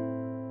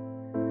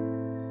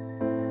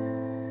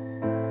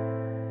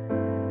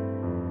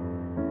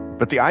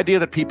 But the idea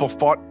that people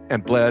fought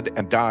and bled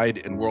and died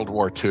in World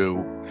War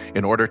II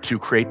in order to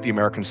create the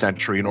American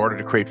century, in order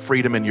to create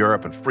freedom in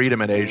Europe and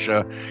freedom in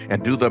Asia,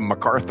 and do the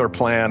MacArthur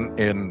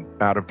Plan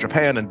out of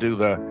Japan, and do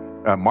the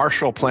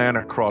Marshall Plan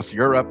across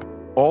Europe,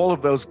 all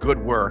of those good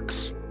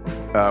works,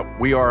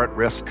 we are at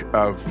risk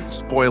of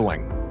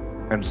spoiling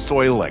and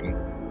soiling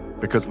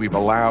because we've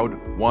allowed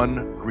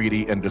one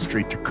greedy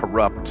industry to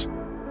corrupt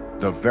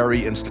the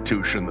very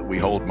institution that we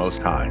hold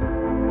most high.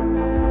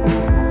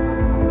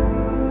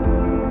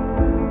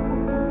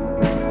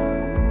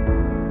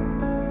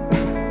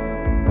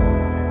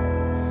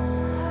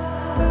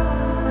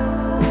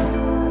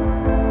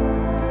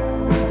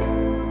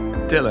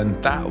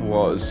 Dylan, that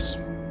was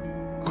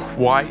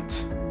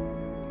quite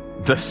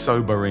the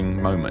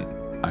sobering moment,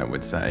 I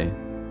would say.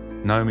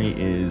 Naomi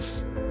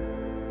is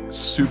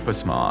super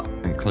smart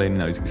and clearly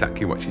knows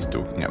exactly what she's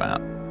talking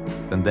about.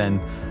 And then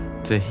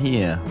to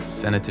hear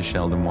Senator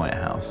Sheldon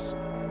Whitehouse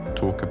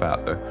talk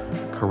about the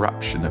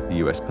corruption of the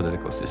US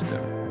political system,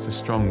 it's a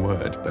strong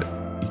word, but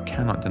you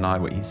cannot deny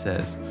what he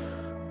says.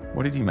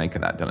 What did you make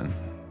of that, Dylan?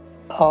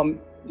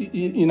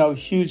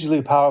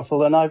 Hugely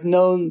powerful. And I've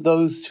known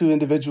those two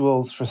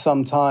individuals for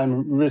some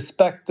time,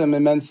 respect them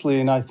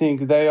immensely, and I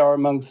think they are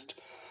amongst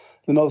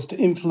the most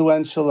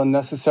influential and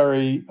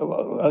necessary,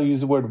 I'll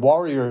use the word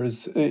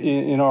warriors,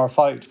 in our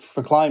fight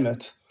for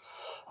climate.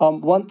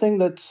 One thing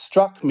that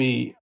struck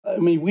me,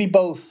 we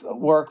both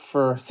work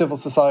for civil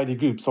society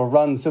groups or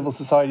run civil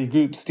society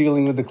groups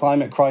dealing with the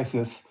climate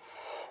crisis.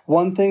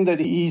 One thing that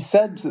he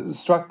said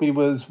struck me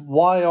was,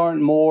 why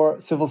aren't more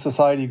civil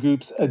society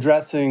groups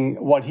addressing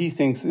what he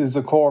thinks is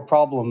a core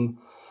problem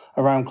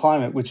around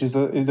climate, which is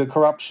the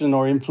corruption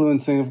or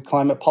influencing of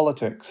climate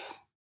politics?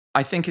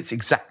 I think it's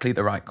exactly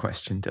the right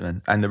question,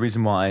 Dylan. And the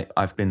reason why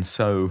I've been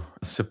so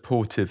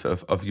supportive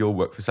of your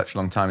work for such a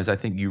long time is I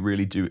think you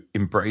really do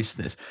embrace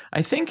this.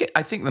 I think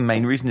the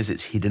main reason is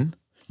it's hidden.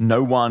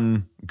 No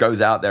one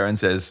goes out there and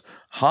says,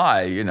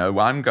 hi,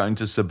 I'm going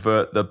to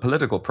subvert the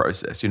political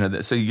process.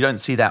 So you don't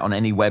see that on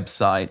any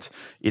website.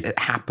 It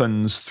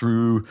happens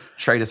through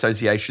trade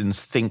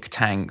associations, think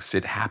tanks.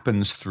 It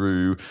happens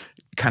through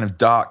kind of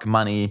dark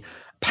money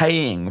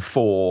paying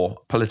for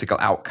political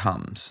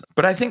outcomes.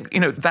 But I think,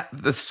 that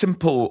the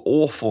simple,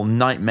 awful,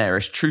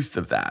 nightmarish truth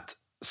of that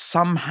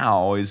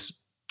somehow is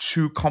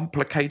too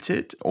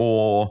complicated,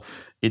 or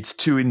it's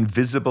too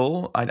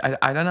invisible.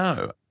 I don't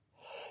know.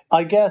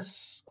 I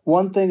guess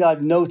one thing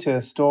I've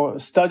noticed, or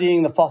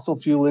studying the fossil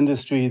fuel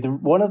industry,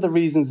 one of the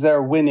reasons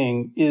they're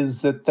winning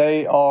is that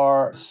they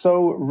are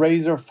so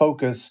razor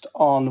focused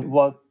on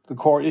what the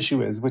core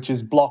issue is, which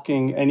is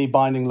blocking any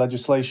binding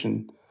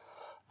legislation.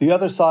 The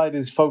other side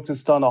is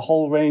focused on a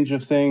whole range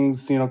of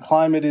things.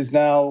 Climate is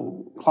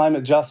now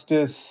climate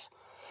justice,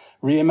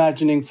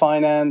 reimagining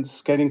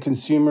finance, getting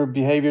consumer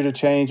behavior to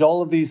change,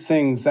 all of these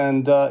things.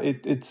 And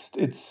it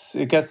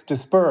gets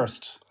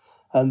dispersed.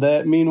 And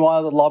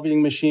meanwhile, the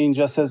lobbying machine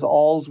just says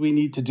all we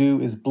need to do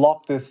is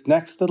block this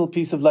next little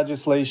piece of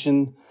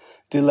legislation,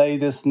 delay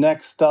this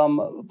next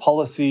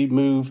policy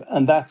move,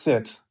 and that's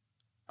it.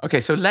 Okay,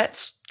 so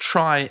let's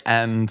try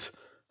and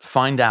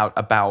find out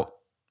about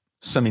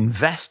some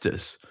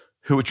investors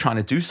who are trying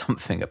to do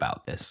something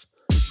about this.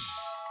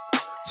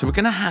 So we're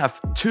going to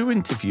have two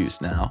interviews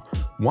now,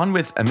 one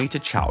with Amita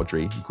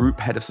Chowdhury, Group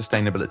Head of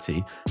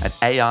Sustainability at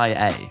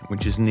AIA,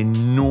 which is an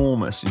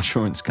enormous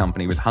insurance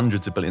company with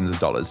hundreds of billions of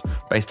dollars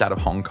based out of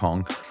Hong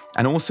Kong,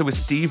 and also with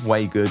Steve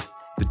Waygood,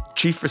 the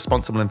Chief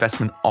Responsible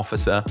Investment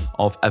Officer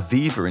of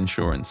Aviva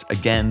Insurance,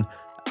 again,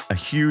 a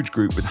huge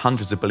group with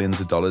hundreds of billions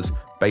of dollars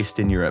based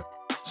in Europe.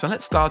 So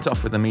let's start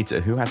off with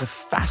Amita, who has a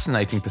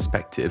fascinating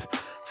perspective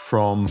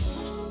from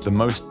the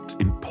most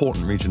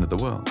important region of the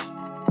world.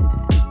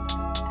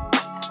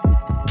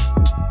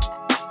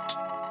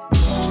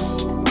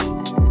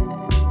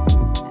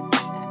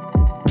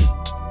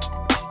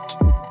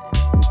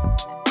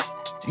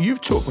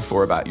 You've talked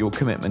before about your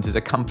commitment as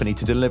a company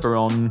to deliver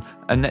on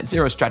a net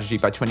zero strategy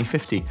by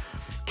 2050.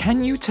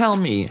 Can you tell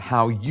me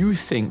how you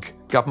think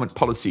government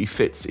policy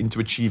fits into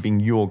achieving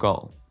your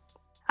goal?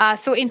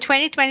 So in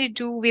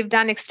 2022, we've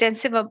done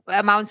extensive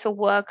amounts of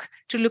work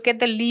to look at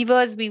the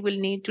levers we will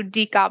need to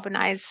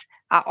decarbonize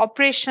our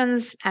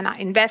operations and our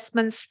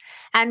investments,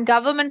 and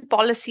government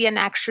policy and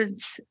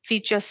actions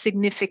feature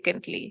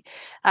significantly.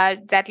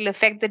 That will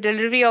affect the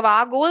delivery of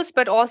our goals,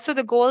 but also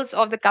the goals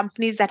of the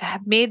companies that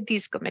have made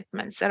these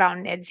commitments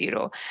around net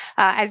zero.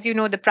 As you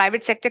know, the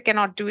private sector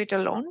cannot do it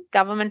alone.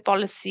 Government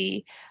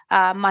policy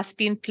must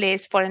be in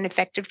place for an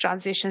effective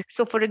transition.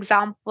 So, for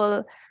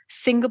example,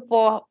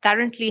 Singapore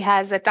currently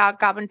has a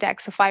carbon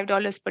tax of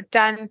 $5 per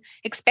ton,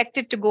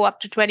 expected to go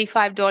up to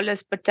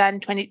 $25 per ton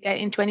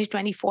in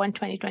 2024 and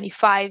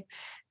 2025,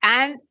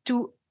 and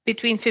to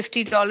between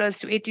 $50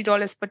 to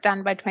 $80 per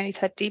ton by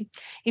 2030.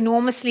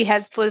 Enormously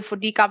helpful for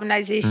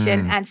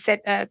decarbonization and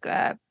set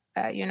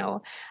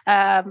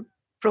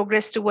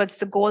progress towards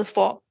the goal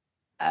for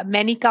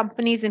many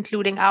companies,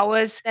 including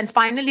ours. And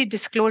finally,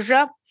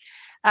 disclosure.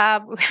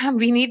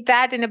 We need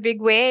that in a big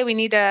way. We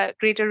need a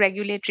greater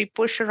regulatory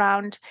push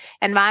around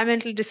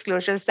environmental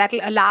disclosures that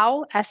will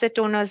allow asset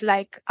owners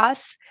like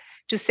us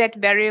to set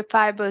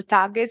verifiable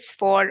targets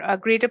for a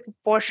greater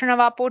proportion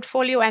of our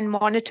portfolio and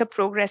monitor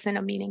progress in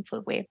a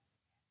meaningful way.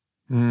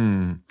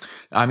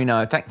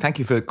 Thank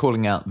you for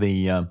calling out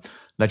the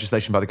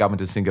legislation by the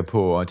government of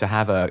Singapore to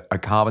have a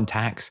carbon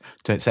tax,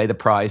 to say the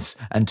price,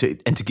 and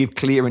to give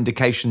clear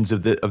indications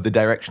of the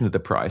direction of the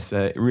price.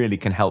 It really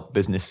can help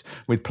business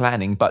with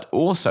planning. But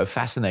also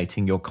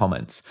fascinating your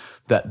comments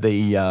that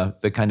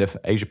the kind of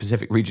Asia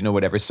Pacific region or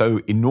whatever is so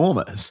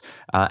enormous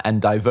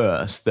and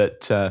diverse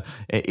that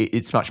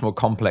it's much more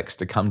complex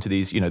to come to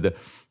these.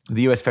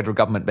 The US federal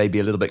government may be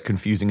a little bit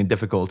confusing and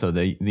difficult, or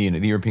the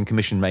European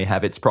Commission may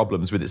have its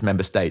problems with its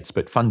member states,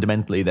 but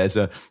fundamentally there's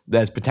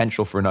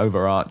potential for an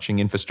overarching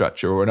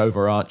infrastructure or an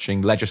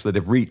overarching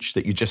legislative reach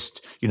that you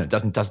just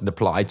doesn't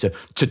apply to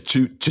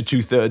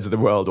 2/3 of the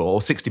world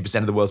or 60%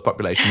 of the world's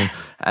population,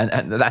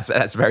 and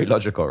that's very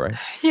logical, right?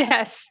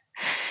 Yes,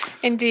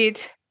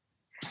 indeed.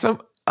 So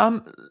I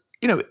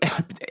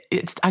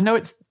know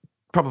it's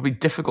probably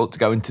difficult to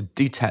go into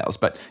details,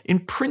 but in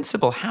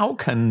principle, how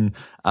can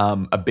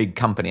a big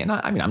company, and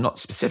I'm not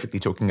specifically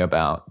talking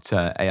about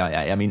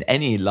AIA, I mean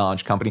any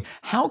large company,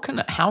 how can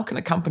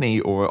a company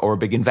or a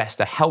big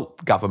investor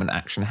help government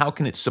action? How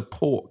can it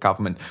support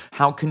government?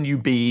 How can you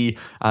be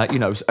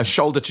a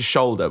shoulder to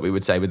shoulder, we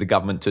would say, with the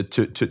government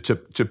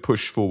to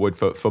push forward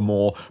for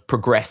more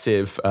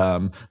progressive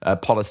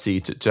policy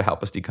to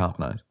help us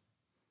decarbonize?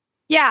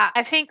 Yeah,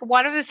 I think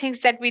one of the things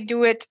that we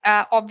do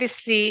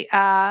obviously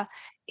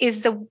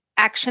is the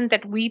action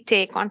that we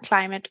take on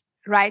climate,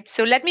 right?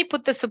 So let me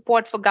put the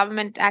support for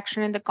government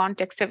action in the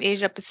context of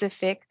Asia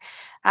Pacific,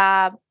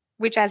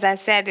 which, as I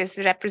said, is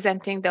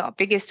representing the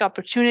biggest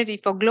opportunity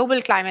for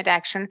global climate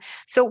action.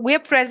 So we're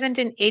present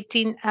in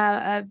 18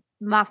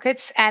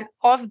 markets, and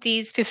of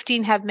these,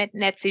 15 have met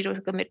net zero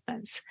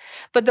commitments.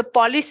 But the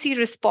policy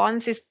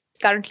response is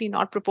currently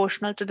not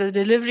proportional to the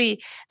delivery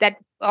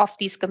of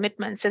these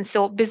commitments. And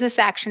so business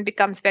action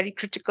becomes very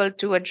critical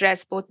to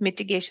address both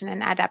mitigation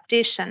and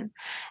adaptation.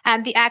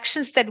 And the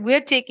actions that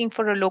we're taking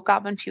for a low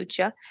carbon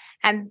future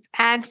and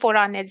for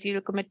our net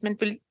zero commitment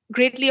will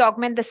greatly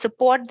augment the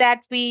support that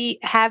we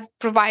have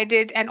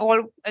provided and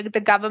all the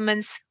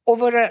governments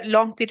over a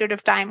long period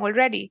of time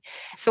already.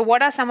 So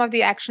what are some of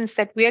the actions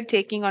that we are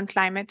taking on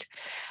climate?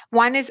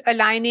 One is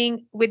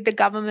aligning with the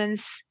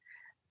governments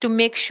to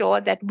make sure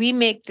that we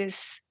make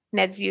this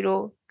net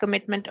zero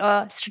commitment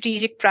a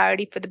strategic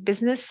priority for the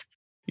business.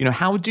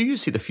 How do you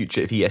see the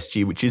future of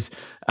ESG, which is,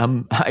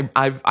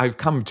 I've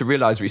come to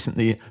realize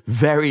recently,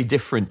 very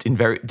different in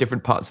very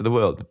different parts of the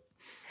world?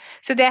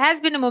 So there has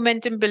been a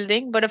momentum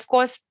building, but of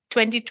course,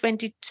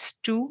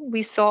 2022,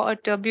 we saw a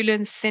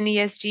turbulence in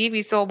ESG.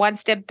 We saw one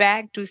step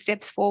back, two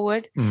steps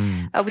forward.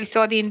 We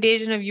saw the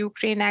invasion of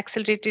Ukraine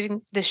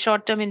accelerating the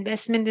short-term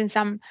investment in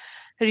some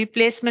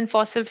replacement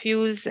fossil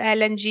fuels,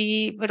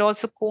 LNG, but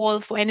also call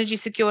for energy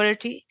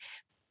security.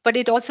 But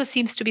it also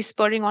seems to be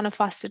spurring on a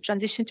faster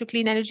transition to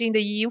clean energy in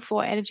the EU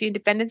for energy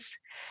independence.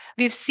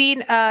 We've seen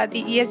the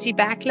ESG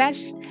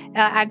backlash,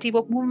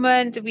 anti-woke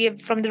movement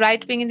from the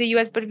right wing in the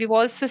US, but we've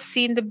also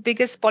seen the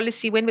biggest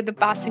policy win with the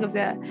passing of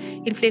the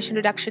Inflation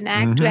Reduction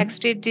Act to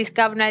accelerate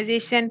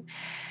decarbonization.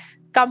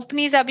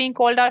 Companies are being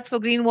called out for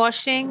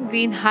greenwashing,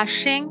 green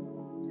hushing.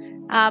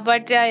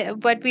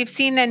 But we've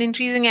seen an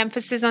increasing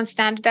emphasis on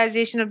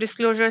standardization of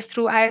disclosures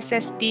through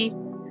ISSP,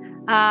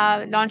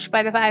 launched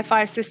by the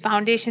IFRS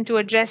Foundation to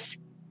address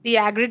the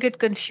aggregate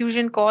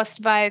confusion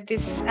caused by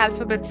this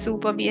alphabet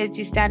soup of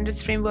ESG standards,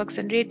 frameworks,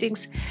 and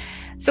ratings.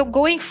 So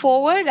going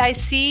forward, I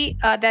see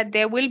that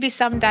there will be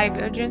some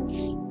divergence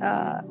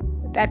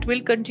that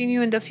will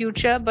continue in the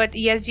future, but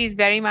ESG is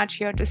very much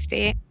here to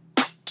stay.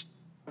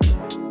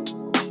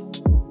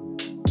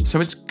 So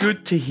it's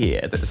good to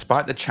hear that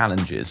despite the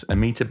challenges,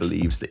 Amita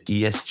believes that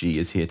ESG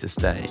is here to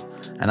stay.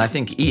 And I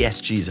think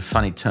ESG is a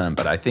funny term,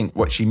 but I think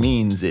what she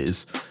means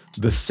is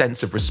the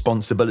sense of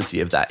responsibility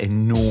of that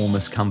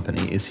enormous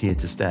company is here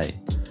to stay.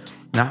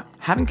 Now,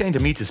 having gained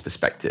Amita's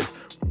perspective,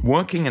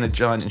 working in a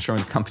giant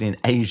insurance company in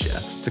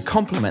Asia, to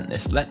complement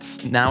this,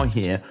 let's now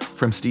hear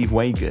from Steve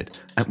Waygood.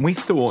 And we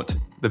thought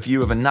the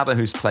view of another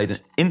who's played an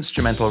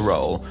instrumental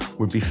role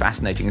would be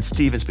fascinating. And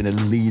Steve has been a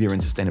leader in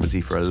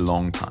sustainability for a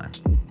long time.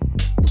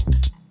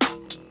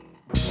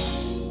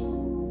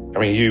 I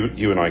mean,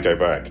 you and I go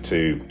back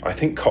to, I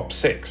think,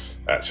 COP6,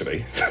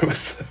 actually. That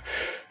was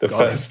the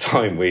first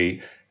time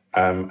we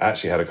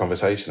actually had a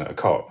conversation at a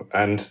COP.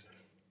 And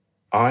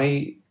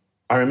I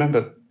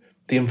remember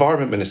the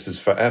environment ministers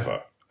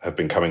forever have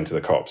been coming to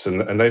the COPs,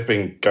 and they've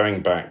been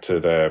going back to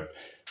their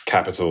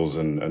capitals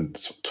and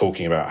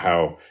talking about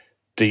how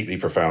deeply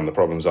profound the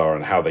problems are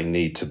and how they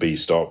need to be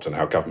stopped and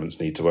how governments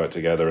need to work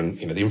together. And,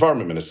 the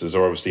environment ministers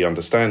are obviously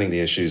understanding the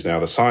issues now.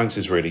 The science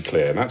is really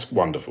clear, and that's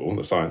wonderful.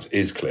 The science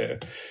is clear.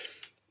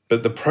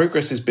 But the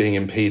progress is being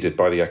impeded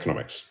by the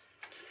economics.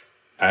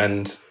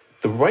 And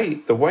the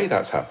way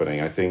that's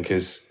happening, I think,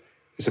 is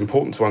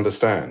important to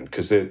understand,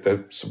 because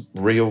there's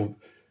real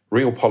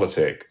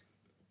politic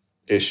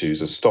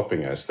issues are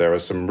stopping us. There are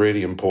some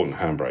really important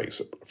handbrakes.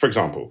 For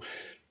example,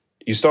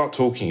 you start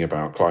talking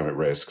about climate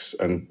risks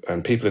and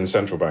people in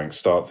central banks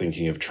start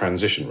thinking of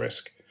transition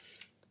risk.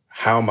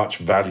 How much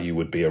value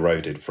would be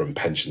eroded from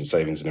pension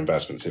savings and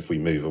investments if we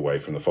move away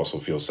from the fossil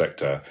fuel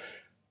sector,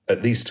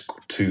 at least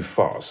too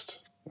fast?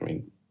 I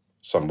mean,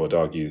 some would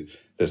argue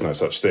there's no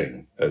such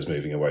thing as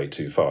moving away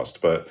too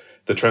fast, but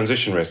the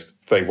transition risk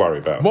they worry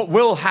about. What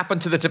will happen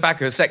to the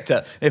tobacco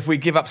sector if we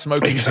give up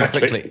smoking too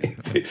quickly?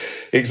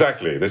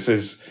 Exactly. This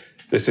is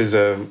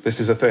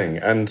a thing.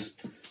 And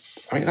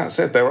I mean, that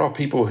said, there are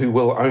people who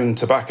will own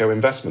tobacco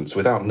investments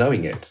without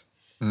knowing it.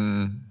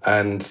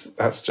 And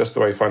that's just the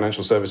way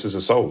financial services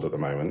are sold at the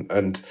moment.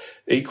 And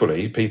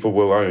equally, people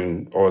will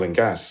own oil and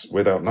gas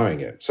without knowing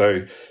it.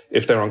 So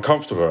if they're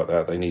uncomfortable about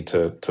that, they need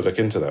to look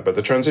into that. But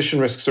the transition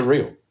risks are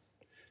real.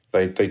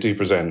 They do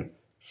present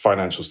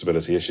financial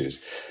stability issues.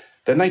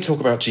 Then they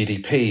talk about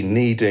GDP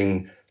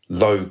needing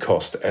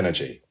low-cost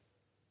energy.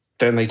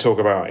 Then they talk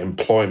about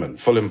employment,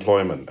 full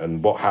employment,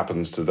 and what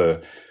happens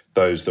to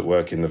those that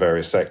work in the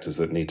various sectors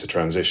that need to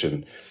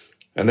transition.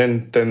 And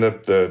then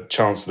the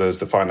chancellors,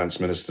 the finance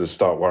ministers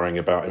start worrying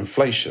about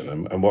inflation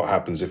and what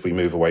happens if we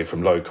move away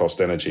from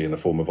low-cost energy in the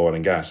form of oil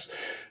and gas.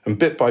 And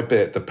bit by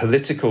bit, the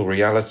political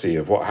reality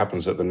of what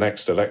happens at the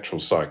next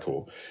electoral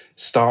cycle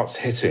starts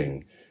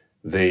hitting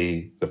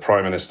the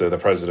prime minister, the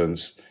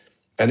presidents,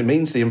 and it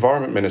means the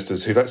environment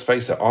ministers, who, let's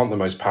face it, aren't the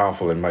most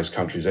powerful in most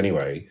countries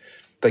anyway,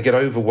 they get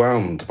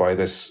overwhelmed by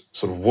this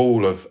sort of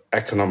wall of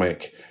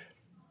economic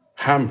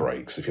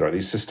handbrakes, if you like,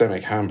 these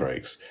systemic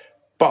handbrakes.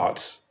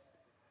 But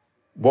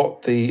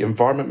what the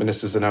environment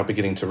ministers are now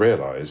beginning to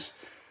realise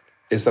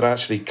is that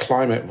actually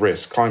climate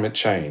risk, climate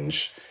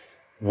change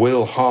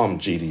will harm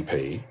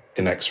GDP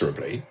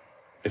inexorably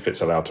if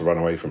it's allowed to run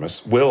away from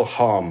us, will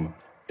harm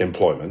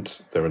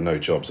employment. There are no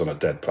jobs on a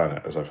dead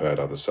planet, as I've heard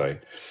others say.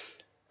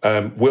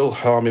 will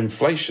harm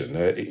inflation.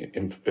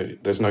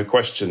 There's no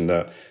question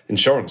that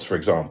insurance, for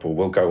example,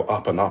 will go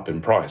up and up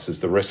in price as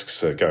the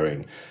risks are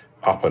going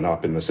up and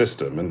up in the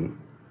system. And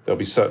there'll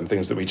be certain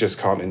things that we just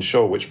can't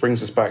insure, which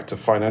brings us back to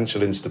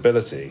financial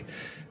instability.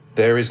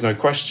 There is no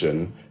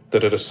question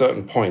that at a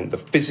certain point, the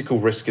physical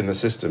risk in the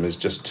system is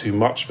just too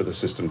much for the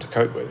system to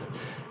cope with.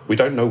 We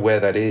don't know where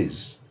that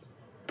is,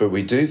 but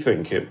we do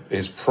think it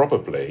is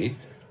probably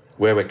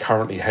where we're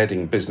currently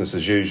heading, business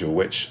as usual,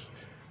 which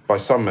by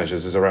some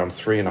measures is around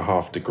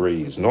 3.5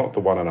 degrees, not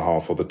the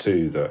 1.5 or the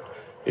 2 that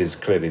is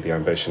clearly the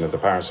ambition of the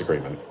Paris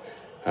Agreement,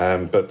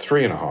 but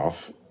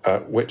 3.5,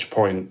 at which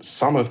point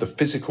some of the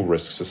physical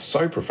risks are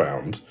so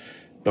profound,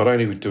 not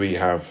only do we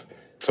have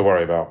to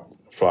worry about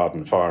flood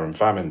and fire and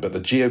famine, but the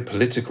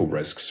geopolitical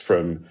risks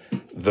from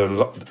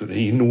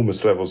the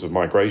enormous levels of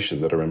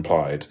migration that are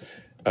implied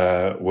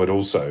would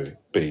also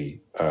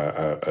be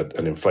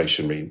an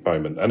inflationary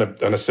moment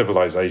and a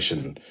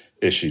civilization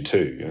issue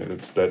too.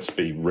 Let's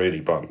be really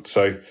blunt.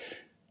 So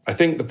I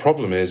think the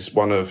problem is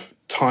one of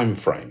time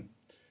frame.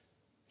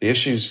 The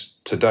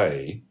issues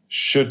today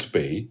should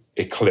be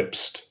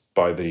eclipsed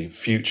by the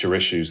future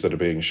issues that are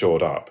being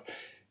shored up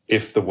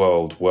if the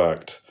world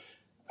worked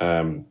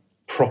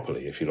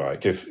properly, if you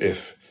like,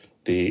 if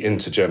the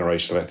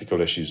intergenerational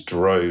ethical issues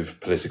drove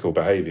political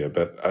behavior.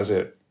 But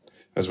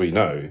as we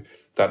know,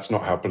 that's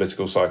not how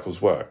political cycles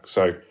work.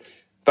 So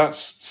that's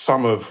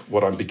some of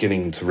what I'm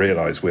beginning to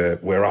realize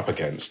we're up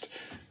against.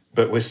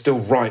 But we're still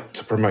right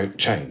to promote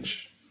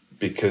change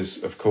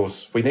because, of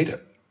course, we need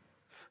it.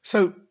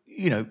 So,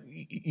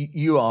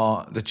 you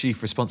are the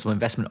chief responsible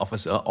investment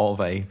officer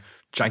of a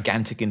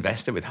gigantic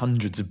investor with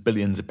hundreds of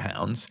billions of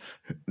pounds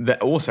that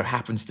also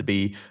happens to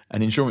be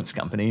an insurance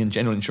company, and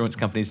general insurance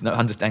companies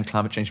understand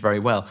climate change very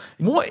well.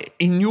 What,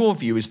 in your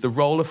view, is the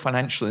role of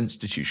financial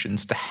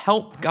institutions to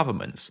help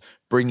governments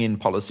bring in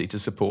policy to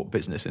support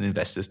business and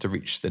investors to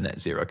reach the net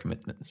zero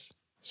commitments?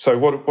 So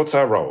what's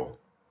our role?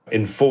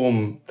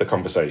 Inform the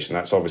conversation.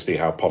 That's obviously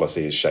how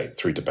policy is shaped,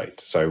 through debate.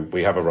 So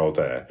we have a role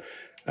there.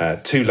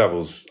 2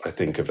 levels, I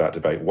think, of that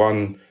debate.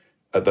 One,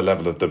 at the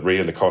level of the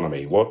real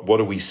economy.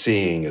 What are we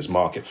seeing as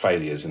market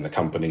failures in the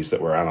companies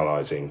that we're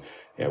analysing?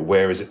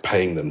 Where is it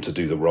paying them to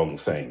do the wrong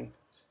thing?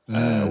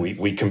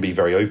 We can be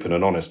very open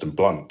and honest and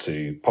blunt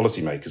to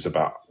policymakers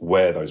about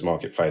where those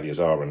market failures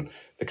are and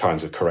the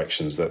kinds of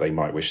corrections that they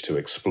might wish to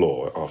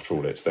explore. After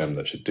all, it's them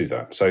that should do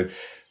that. So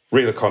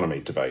real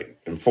economy debate,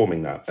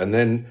 informing that. And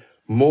then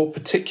more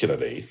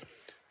particularly,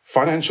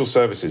 financial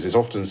services is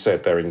often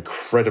said they're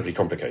incredibly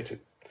complicated.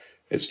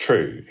 It's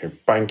true.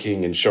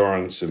 Banking,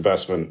 insurance,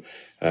 investment,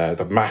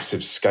 the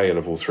massive scale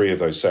of all 3 of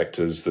those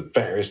sectors, the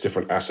various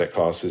different asset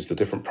classes, the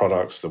different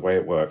products, the way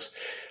it works.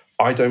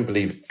 I don't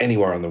believe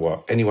anyone in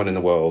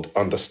the world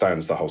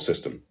understands the whole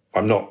system.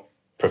 I'm not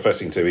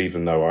professing to,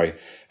 even though I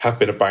have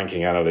been a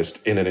banking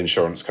analyst in an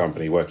insurance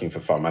company working for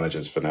fund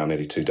managers for now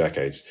nearly 2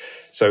 decades.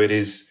 So it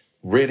is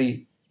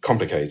really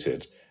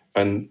complicated.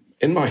 And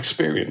in my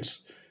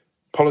experience,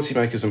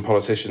 policymakers and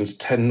politicians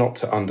tend not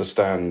to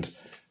understand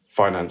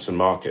finance and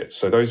markets.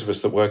 So those of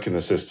us that work in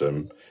the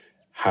system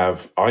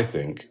have, I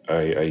think,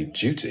 a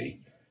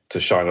duty to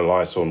shine a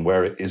light on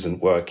where it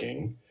isn't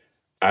working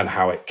and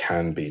how it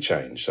can be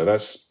changed. So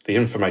that's the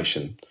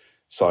information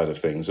side of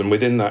things. And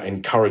within that,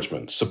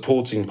 encouragement,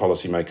 supporting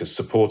policymakers,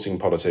 supporting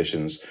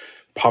politicians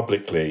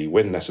publicly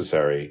when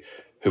necessary,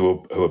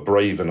 who are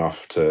brave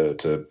enough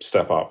to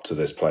step up to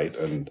this plate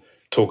and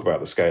talk about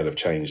the scale of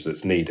change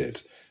that's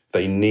needed.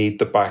 They need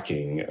the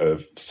backing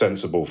of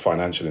sensible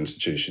financial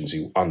institutions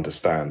who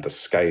understand the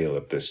scale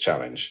of this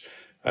challenge.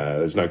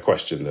 There's no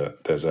question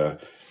that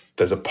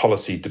there's a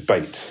policy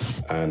debate,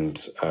 and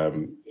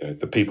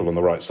the people on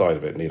the right side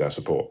of it need our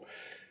support.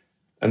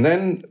 And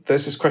then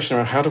there's this question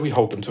around how do we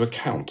hold them to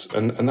account,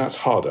 and that's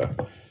harder.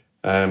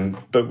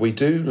 But we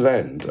do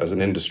lend as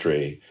an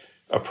industry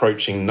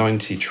approaching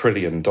 $90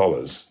 trillion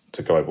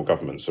to global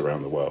governments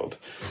around the world,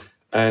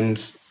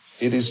 and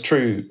it is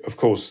true, of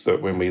course,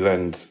 that when we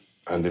lend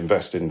and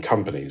invest in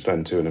companies,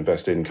 lend to and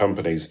invest in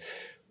companies,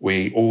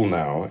 we all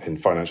now in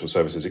financial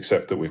services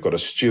accept that we've got a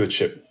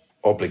stewardship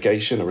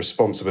obligation, a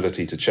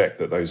responsibility to check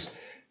that those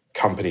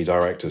company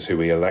directors who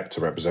we elect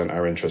to represent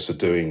our interests are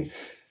doing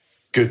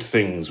good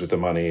things with the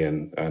money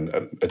and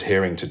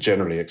adhering to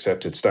generally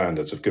accepted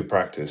standards of good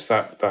practice.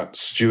 That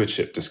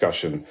stewardship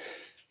discussion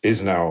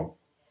is now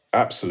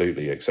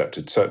absolutely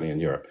accepted, certainly in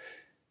Europe.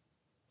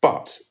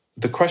 But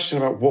the question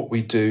about what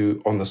we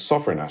do on the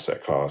sovereign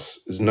asset class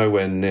is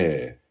nowhere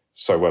near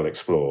so well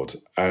explored.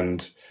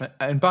 And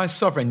by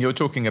sovereign, you're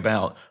talking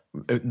about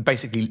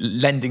basically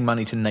lending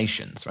money to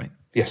nations, right?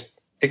 Yes,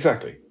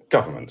 exactly.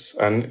 Governments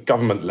and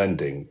government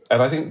lending.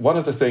 And I think one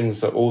of the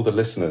things that all the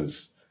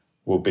listeners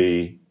will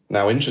be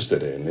now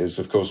interested in is,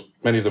 of course,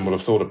 many of them will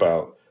have thought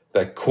about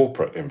their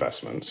corporate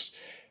investments,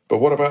 but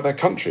what about their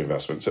country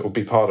investments? It will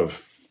be part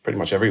of pretty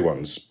much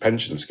everyone's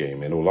pension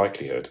scheme in all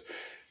likelihood.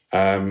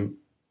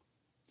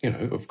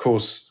 Of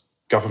course,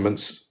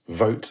 governments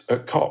vote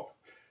at COP.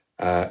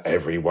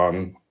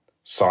 Everyone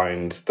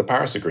signed the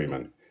Paris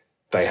Agreement.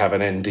 They have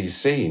an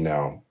NDC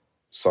now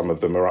Some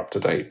of them are up to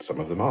date, some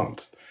of them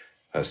aren't.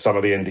 Some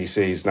of the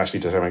NDCs,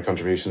 nationally determined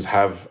contributions,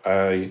 have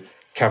a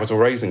capital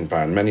raising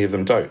plan. Many of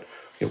them don't.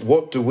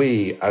 What do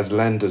we, as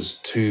lenders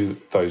to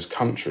those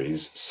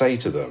countries, say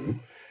to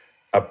them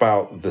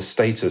about the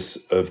status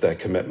of their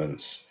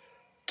commitments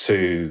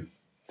to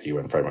the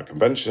UN Framework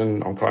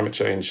Convention on climate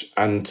change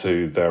and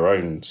to their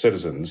own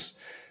citizens,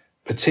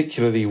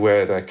 particularly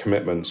where their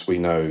commitments, we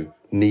know,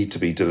 need to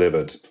be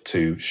delivered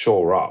to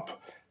shore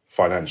up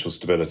financial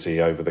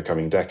stability over the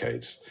coming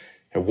decades?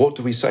 What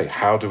do we say?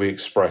 How do we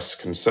express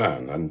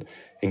concern? And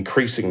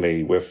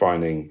increasingly, we're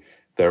finding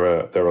there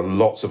are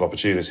lots of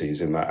opportunities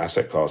in that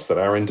asset class that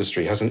our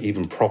industry hasn't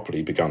even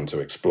properly begun to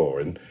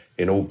explore,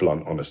 in all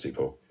blunt honesty,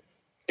 Paul.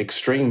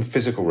 Extreme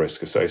physical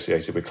risk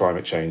associated with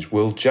climate change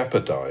will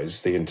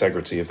jeopardize the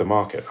integrity of the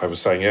market. I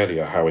was saying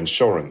earlier how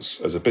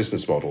insurance as a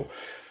business model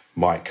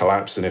might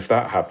collapse. And if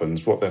that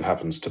happens, what then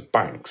happens to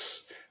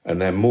banks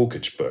and their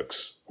mortgage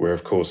books, where,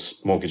 of course,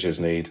 mortgages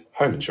need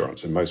home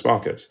insurance in most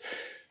markets?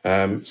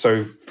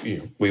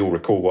 We all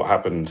recall what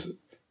happened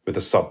with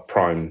the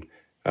subprime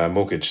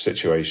mortgage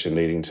situation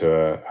leading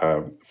to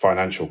a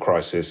financial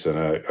crisis and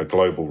a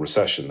global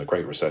recession, the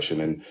Great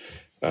Recession in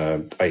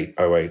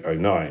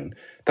 2008-09.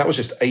 That was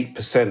just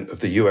 8% of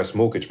the US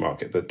mortgage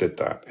market that did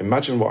that.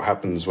 Imagine what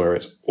happens where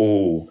it's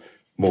all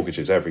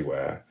mortgages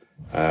everywhere,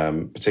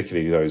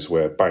 particularly those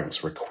where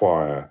banks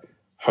require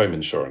home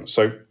insurance.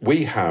 So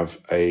we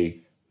have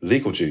a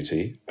legal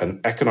duty,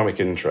 an economic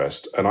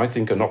interest, and I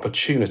think an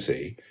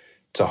opportunity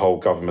to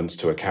hold governments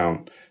to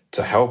account,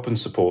 to help and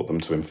support them,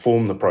 to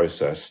inform the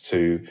process,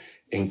 to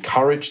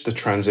encourage the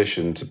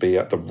transition to be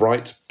at the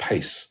right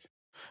pace.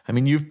 I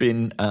mean, you've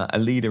been a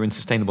leader in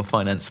sustainable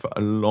finance for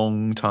a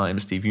long time,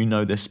 Steve. You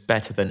know this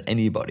better than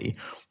anybody.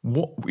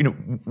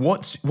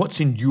 What's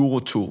in your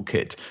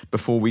toolkit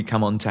before we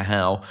come on to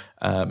how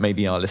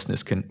maybe our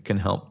listeners can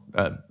help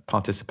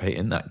participate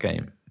in that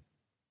game?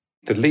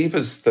 The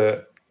levers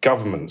that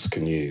governments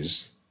can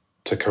use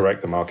to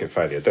correct the market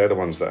failure, they're the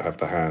ones that have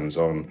the hands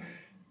on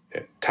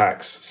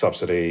tax,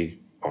 subsidy,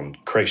 on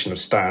creation of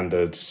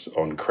standards,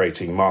 on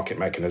creating market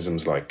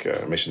mechanisms like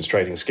emissions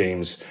trading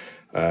schemes,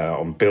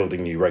 on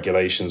building new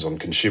regulations, on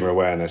consumer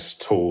awareness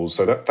tools.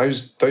 So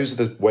those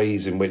are the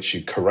ways in which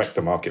you correct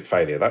the market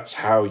failure. That's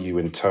how you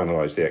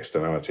internalize the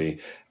externality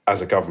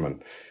as a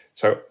government.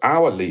 So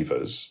our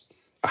levers,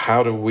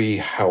 how do we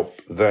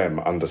help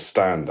them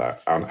understand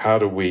that? And how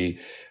do we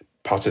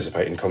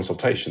participate in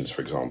consultations,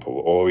 for example,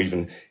 or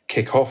even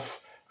kick off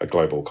a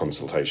global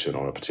consultation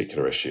on a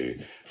particular issue,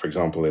 for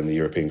example, in the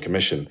European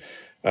Commission?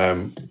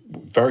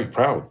 Very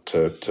proud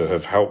to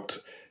have helped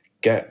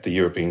get the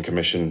European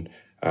Commission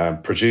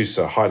produce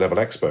a high-level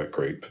expert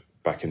group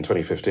back in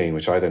 2015,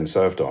 which I then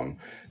served on,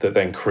 that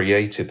then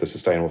created the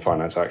Sustainable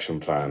Finance Action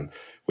Plan,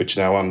 which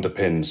now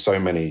underpins so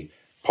many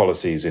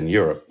policies in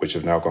Europe, which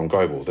have now gone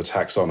global. The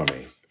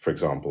taxonomy, for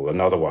example,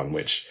 another one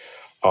which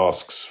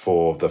asks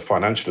for the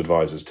financial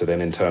advisors to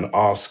then in turn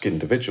ask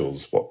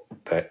individuals what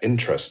their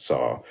interests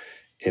are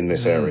in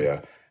this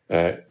area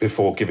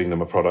before giving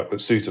them a product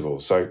that's suitable.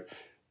 So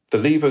the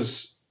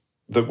levers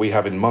that we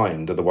have in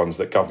mind are the ones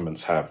that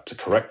governments have to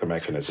correct the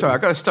mechanism. Sorry,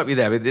 I've got to stop you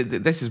there.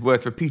 This is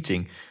worth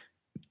repeating.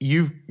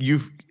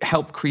 You've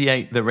helped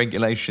create the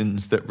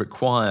regulations that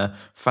require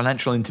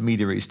financial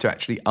intermediaries to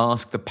actually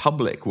ask the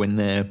public when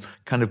they're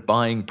kind of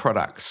buying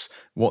products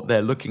what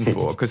they're looking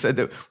for. Because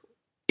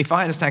if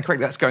I understand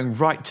correctly, that's going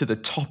right to the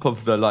top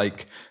of the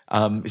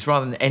it's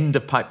rather than an end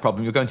of pipe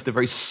problem. You're going to the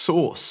very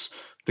source,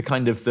 the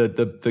kind of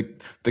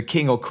the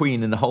king or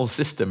queen in the whole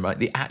system, right?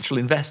 The actual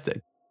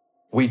investor.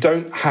 We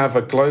don't have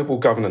a global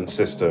governance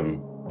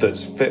system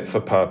that's fit for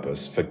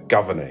purpose for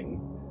governing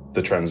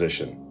the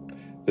transition.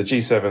 The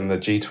G7, the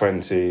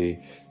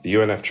G20, the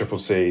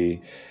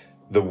UNFCCC,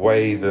 the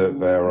way that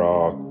there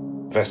are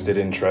vested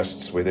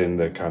interests within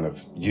the kind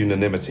of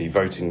unanimity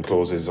voting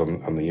clauses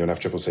on the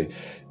UNFCCC,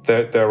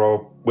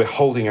 we're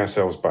holding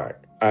ourselves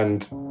back.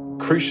 And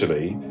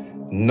crucially,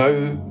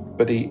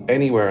 nobody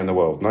anywhere in the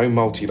world, no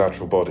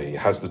multilateral body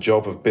has the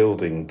job of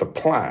building the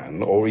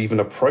plan or even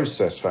a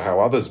process for how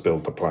others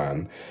build the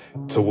plan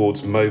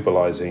towards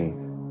mobilizing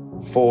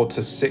 $4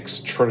 to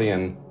 $6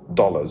 trillion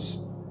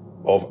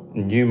of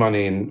new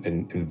money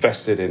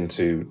invested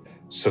into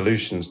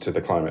solutions to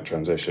the climate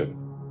transition.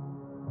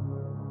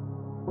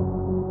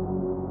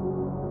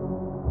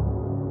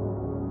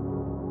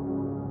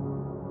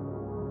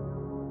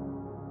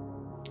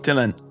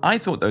 Dylan, I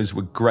thought those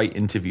were great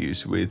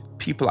interviews with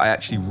people I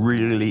actually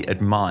really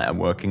admire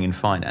working in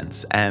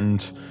finance.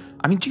 And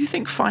I mean, do you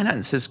think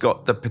finance has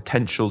got the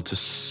potential to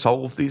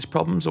solve these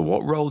problems, or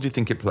what role do you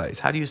think it plays?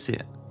 How do you see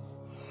it?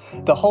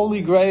 The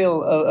holy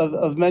grail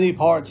of many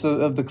parts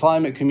of the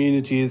climate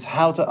community is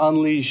how to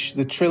unleash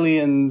the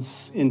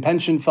trillions in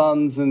pension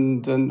funds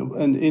and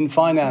in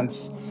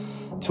finance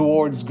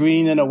towards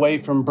green and away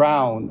from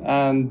brown.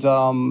 And,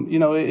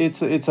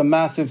 it's a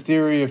massive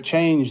theory of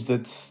change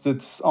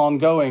that's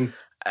ongoing.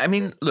 I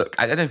mean, look,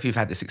 I don't know if you've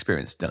had this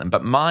experience, Dylan,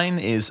 but mine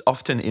is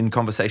often in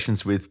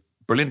conversations with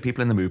brilliant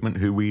people in the movement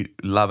who we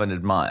love and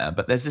admire,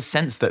 but there's this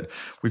sense that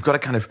we've got to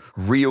kind of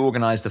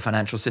reorganize the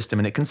financial system,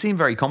 and it can seem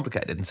very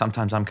complicated, and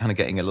sometimes I'm kind of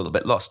getting a little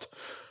bit lost.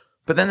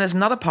 But then there's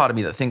another part of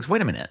me that thinks,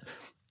 wait a minute,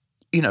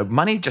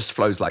 money just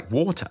flows like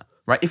water,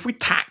 right? If we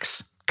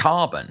tax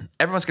carbon,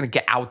 everyone's going to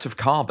get out of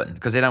carbon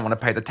because they don't want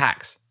to pay the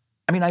tax.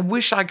 I mean, I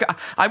wish I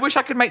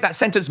could make that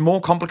sentence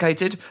more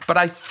complicated, but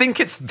I think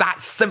it's that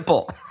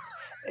simple.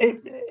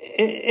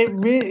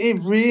 It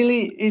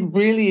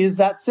really is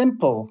that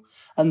simple.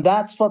 And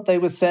that's what they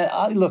were saying.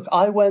 Look,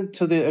 I went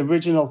to the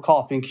original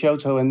COP in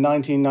Kyoto in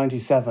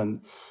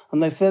 1997,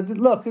 and they said,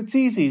 look, it's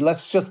easy.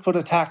 Let's just put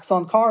a tax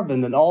on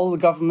carbon. And all the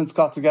governments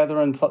got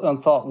together and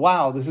thought,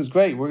 wow, this is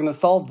great. We're going to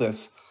solve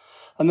this.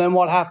 And then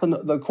what happened?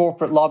 The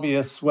corporate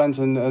lobbyists went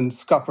and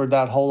scuppered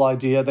that whole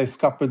idea. They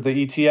scuppered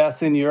the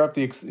ETS in Europe,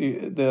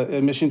 the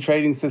emission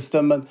trading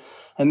system.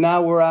 And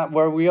now we're at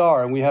where we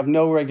are, and we have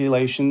no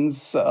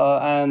regulations,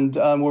 and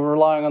we're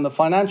relying on the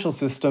financial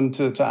system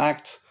to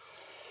act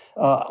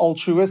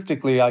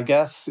altruistically, I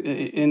guess,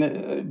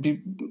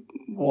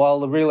 while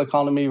the real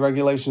economy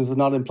regulations are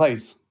not in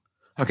place.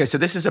 Okay, so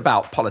this is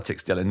about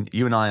politics, Dylan.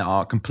 You and I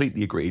are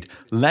completely agreed.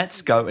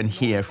 Let's go and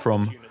hear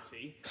from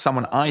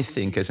someone I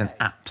think is an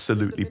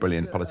absolutely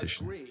brilliant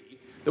politician.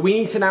 That we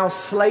need to now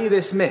slay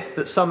this myth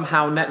that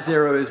somehow net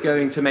zero is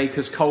going to make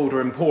us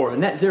colder and poorer.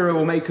 Net zero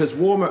will make us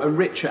warmer and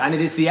richer, and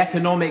it is the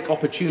economic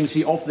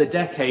opportunity of the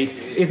decade,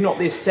 if not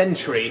this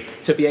century,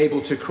 to be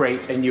able to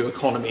create a new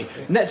economy.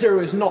 Net zero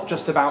is not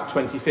just about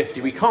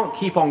 2050. We can't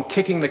keep on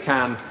kicking the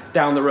can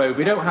down the road.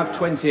 We don't have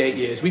 28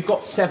 years. We've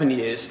got 7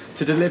 years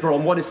to deliver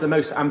on what is the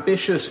most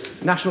ambitious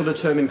national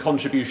determined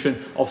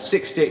contribution of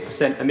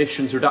 68%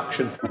 emissions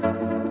reduction.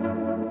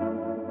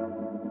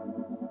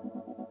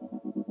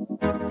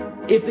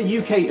 If the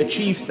UK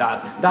achieves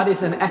that, that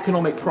is an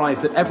economic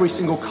prize that every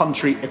single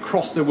country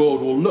across the world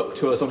will look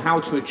to us on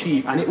how to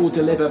achieve, and it will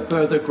deliver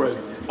further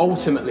growth.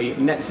 Ultimately,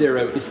 net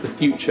zero is the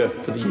future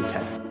for the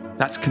UK.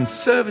 That's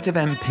Conservative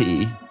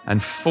MP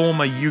and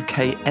former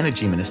UK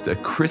Energy Minister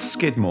Chris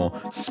Skidmore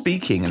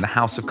speaking in the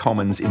House of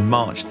Commons in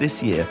March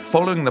this year,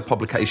 following the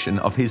publication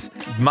of his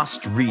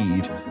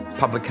must-read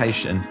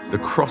publication, The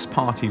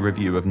Cross-Party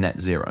Review of Net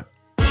Zero.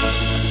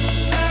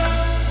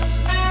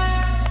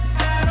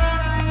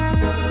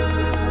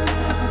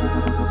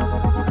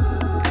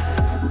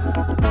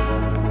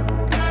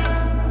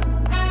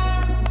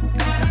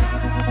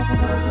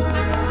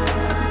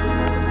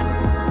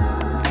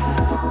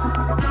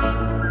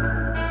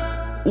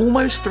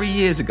 Almost 3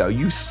 years ago,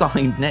 you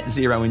signed net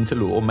zero into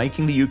law,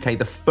 making the UK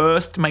the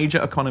first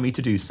major economy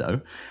to do so.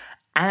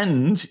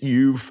 And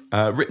you've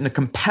written a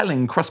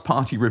compelling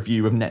cross-party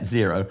review of net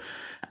zero.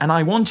 And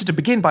I wanted to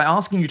begin by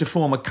asking you to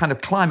form a kind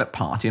of climate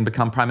party and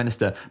become Prime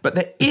Minister. But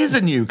there is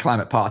a new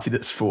climate party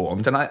that's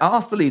formed. And I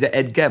asked the leader,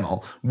 Ed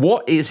Gemmell,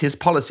 what is his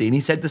policy? And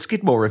he said the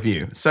Skidmore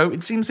Review. So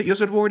it seems that you're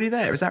sort of already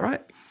there. Is that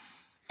right?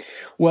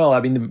 Well,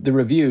 I mean, the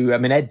review, I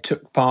mean, Ed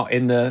took part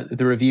in the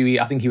review.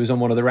 I think he was on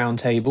one of the round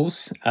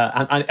tables.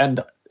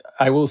 And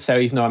I will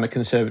say, even though I'm a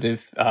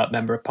Conservative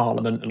member of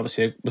Parliament, and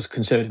obviously I was a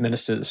Conservative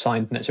minister that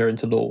signed net zero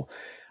into law,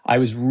 I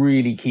was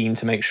really keen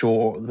to make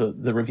sure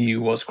that the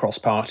review was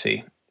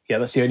cross-party. Yeah,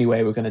 that's the only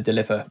way we're going to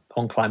deliver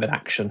on climate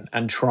action,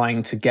 and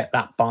trying to get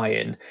that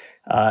buy-in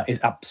is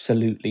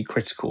absolutely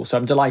critical. So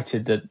I'm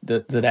delighted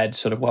that Ed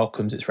sort of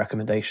welcomes its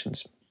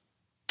recommendations.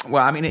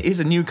 Well, I mean, it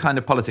is a new kind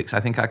of politics. I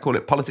think I call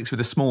it politics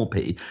with a small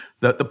p,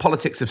 the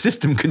politics of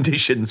system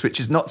conditions, which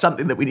is not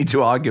something that we need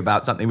to argue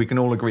about, something we can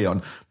all agree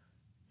on.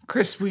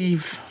 Chris, we're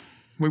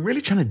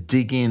really trying to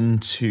dig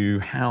into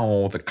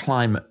how the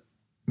climate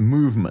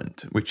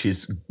movement, which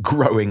is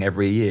growing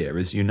every year,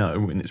 as you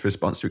know, in its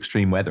response to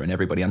extreme weather and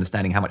everybody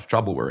understanding how much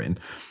trouble we're in,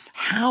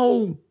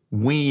 how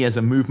we as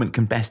a movement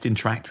can best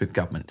interact with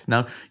government.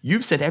 Now,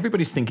 you've said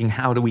everybody's thinking,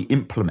 how do we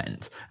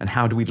implement and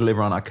how do we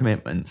deliver on our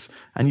commitments?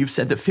 And you've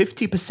said that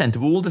 50%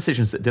 of all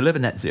decisions that deliver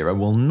net zero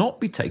will not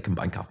be taken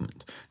by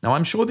government. Now,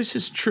 I'm sure this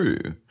is true,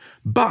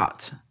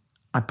 but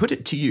I put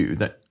it to you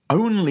that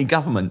only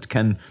government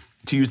can,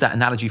 to use that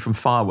analogy from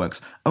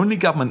fireworks, only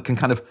government can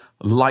kind of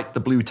light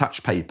the blue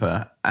touch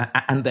paper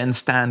and then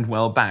stand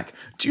well back.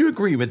 Do you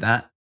agree with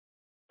that?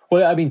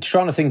 Well, I mean,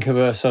 trying to think of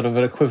a sort of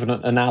an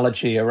equivalent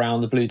analogy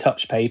around the blue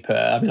touch paper,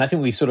 I mean, I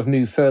think we've sort of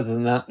moved further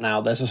than that now.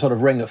 There's a sort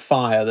of ring of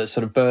fire that's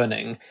sort of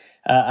burning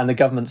and the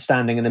government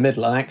standing in the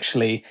middle. And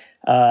actually,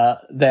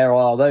 there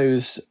are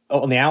those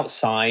on the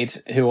outside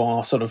who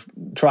are sort of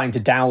trying to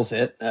douse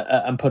it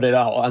and put it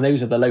out. And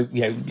those are the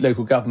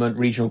local government,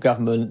 regional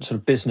government, sort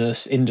of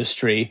business,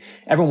 industry.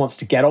 Everyone wants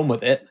to get on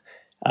with it.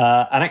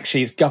 And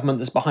actually, it's government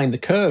that's behind the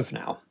curve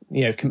now.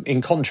 You know,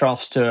 in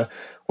contrast to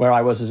where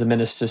I was as a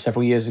minister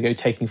several years ago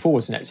taking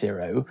forwards net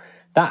zero,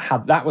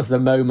 that was the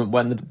moment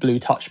when the blue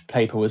touch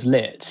paper was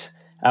lit.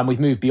 And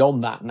we've moved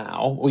beyond that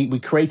now. We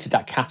created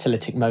that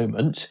catalytic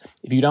moment.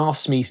 If you'd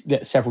asked me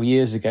several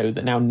years ago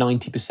that now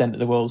 90% of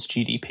the world's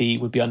GDP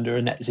would be under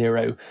a net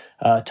zero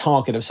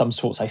target of some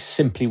sorts, I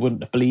simply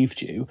wouldn't have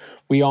believed you.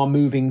 We are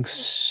moving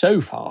so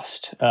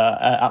fast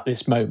at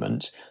this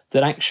moment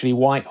that actually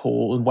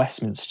Whitehall and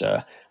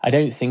Westminster, I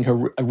don't think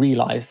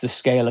realise the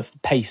scale of the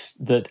pace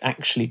that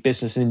actually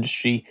business and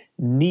industry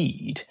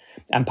need.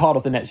 And part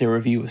of the net zero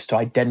review was to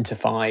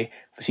identify,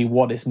 obviously,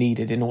 what is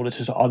needed in order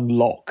to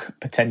unlock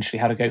potentially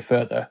how to go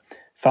further,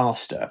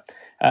 faster.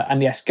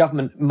 And yes,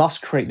 government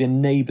must create the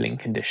enabling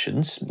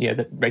conditions,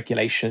 the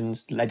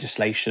regulations,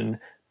 legislation,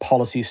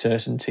 policy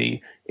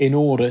certainty, in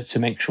order to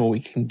make sure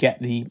we can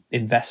get the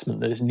investment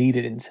that is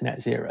needed into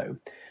net zero.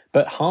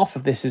 But half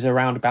of this is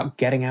around about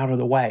getting out of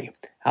the way.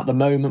 At the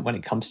moment, when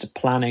it comes to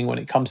planning, when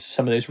it comes to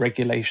some of those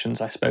regulations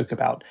I spoke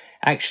about,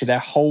 actually they're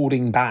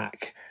holding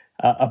back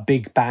a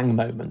big bang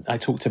moment. I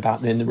talked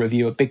about in the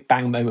review, a big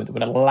bang moment that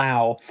would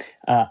allow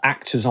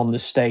actors on the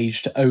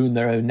stage to own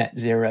their own net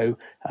zero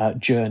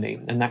journey.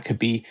 And that could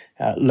be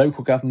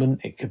local government,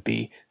 it could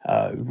be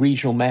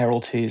regional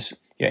mayoralties,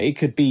 it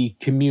could be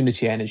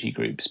community energy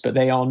groups, but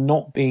they are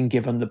not being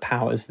given the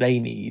powers they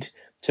need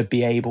to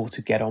be able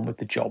to get on with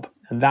the job.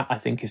 And that, I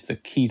think, is the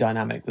key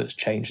dynamic that's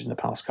changed in the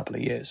past couple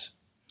of years.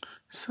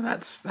 So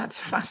that's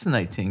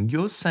fascinating.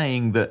 You're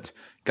saying that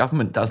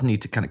government does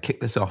need to kind of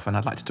kick this off, and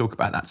I'd like to talk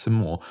about that some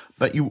more.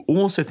 But you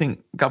also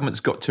think government's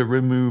got to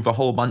remove a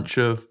whole bunch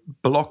of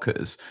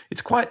blockers.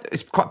 It's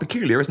quite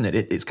peculiar, isn't it?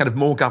 It's kind of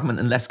more government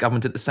and less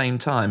government at the same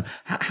time.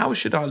 How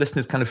should our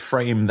listeners kind of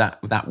frame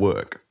that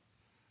work?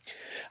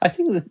 I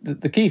think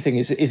the key thing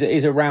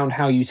is around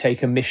how you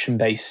take a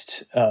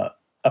mission-based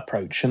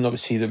approach. And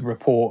obviously the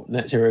report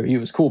Net Zero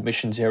Review was called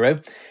Mission Zero.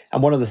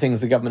 And one of the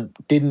things the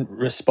government didn't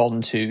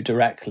respond to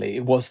directly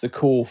was the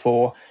call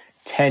for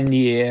at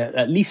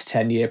least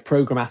 10-year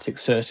programmatic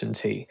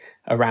certainty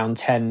around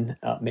 10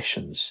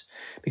 missions.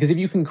 Because if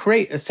you can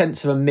create a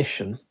sense of a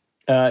mission,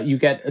 you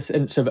get a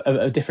sense of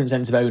a different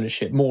sense of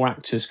ownership. More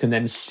actors can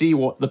then see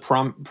what the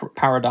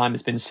paradigm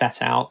has been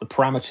set out, the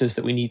parameters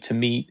that we need to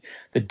meet,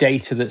 the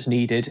data that's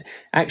needed.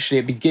 Actually,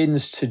 it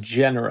begins to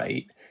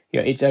generate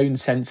its own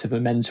sense of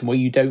momentum where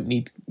you don't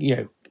need,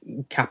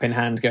 cap in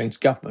hand going to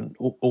government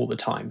all the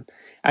time.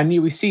 And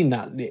we've seen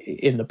that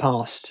in the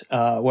past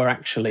where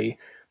actually,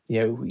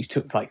 you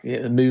took like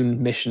the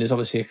moon mission is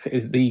obviously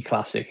the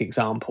classic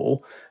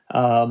example.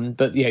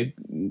 But,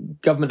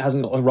 government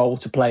hasn't got a role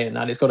to play in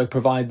that. It's got to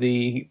provide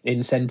the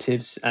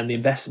incentives and the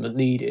investment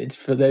needed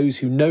for those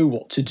who know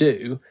what to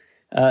do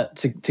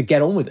to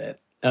get on with it.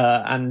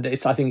 And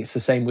I think it's the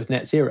same with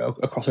net zero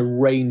across a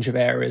range of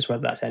areas,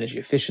 whether that's energy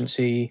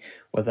efficiency,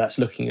 whether that's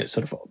looking at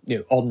sort of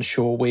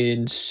onshore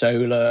wind,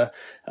 solar.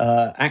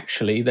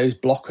 Actually, those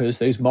blockers,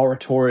 those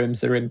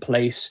moratoriums that are in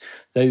place,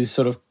 those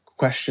sort of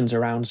questions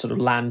around sort of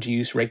land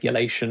use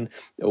regulation,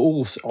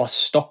 all are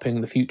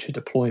stopping the future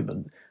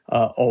deployment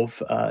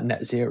of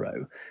net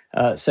zero.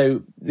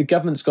 So the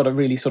government's got to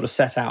really sort of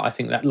set out, I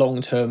think, that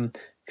long-term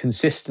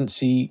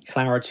consistency,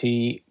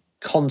 clarity,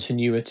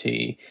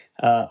 continuity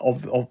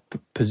of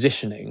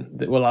positioning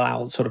that will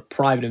allow sort of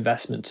private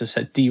investment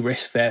to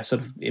de-risk their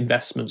sort of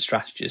investment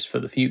strategies for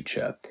the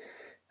future.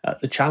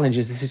 The challenge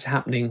is this is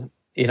happening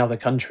in other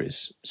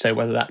countries. So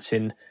whether that's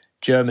in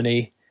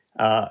Germany,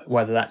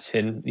 whether that's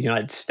in the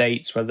United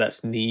States, whether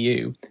that's in the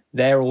EU,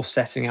 they're all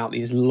setting out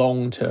these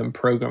long-term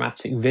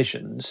programmatic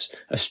visions,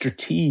 a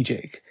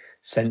strategic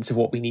sense of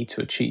what we need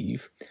to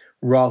achieve,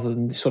 rather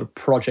than the sort of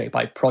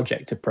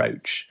project-by-project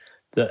approach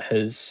that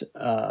has,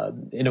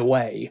 in a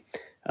way,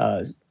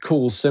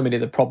 caused so many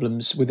of the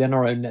problems within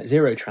our own net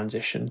zero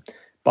transition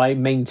by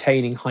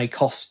maintaining high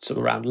costs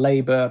around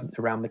labour,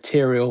 around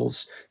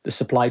materials, the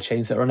supply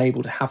chains that are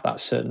unable to have that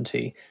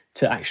certainty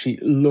to actually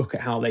look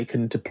at how they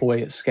can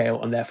deploy at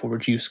scale and therefore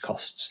reduce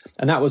costs.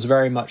 And that was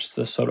very much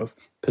the sort of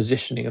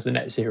positioning of the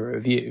Net Zero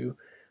Review,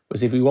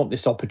 was if we want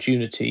this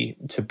opportunity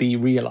to be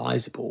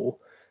realisable,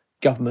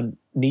 government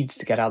needs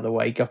to get out of the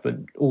way.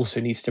 Government also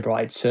needs to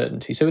provide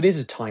certainty. So it is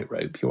a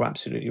tightrope. You're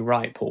absolutely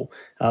right, Paul.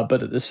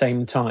 But at the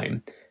same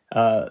time,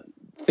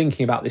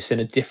 thinking about this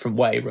in a different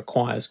way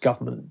requires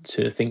government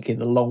to think in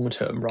the long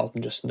term rather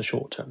than just in the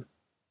short term.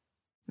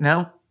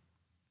 Now,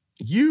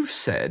 you've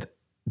said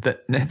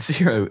that net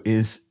zero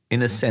is,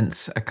 in a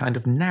sense, a kind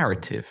of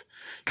narrative.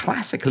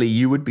 Classically,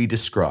 you would be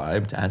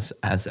described as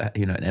an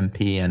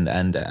MP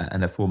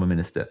and a former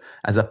minister,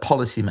 as a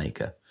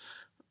policymaker.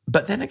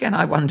 But then again,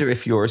 I wonder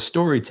if you're a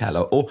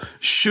storyteller, or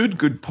should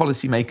good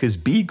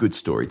policymakers be good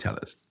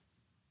storytellers?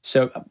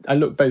 So I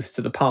look both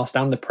to the past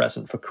and the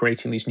present for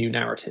creating these new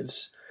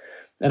narratives.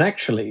 And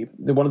actually,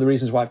 one of the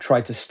reasons why I've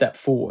tried to step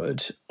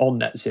forward on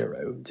net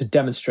zero to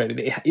demonstrate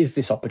that it is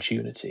this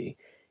opportunity.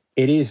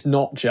 It is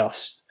not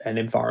just an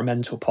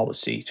environmental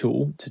policy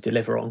tool to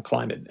deliver on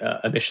climate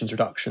emissions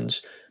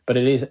reductions, but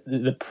it is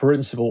the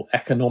principal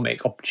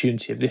economic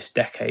opportunity of this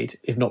decade,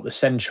 if not the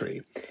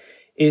century,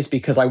 is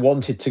because I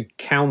wanted to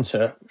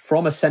counter,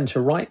 from a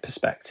centre-right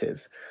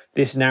perspective,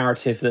 this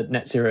narrative that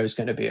net zero is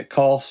going to be a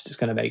cost, it's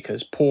going to make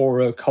us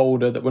poorer,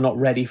 colder, that we're not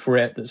ready for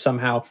it, that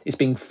somehow it's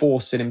being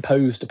forced and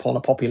imposed upon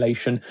a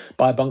population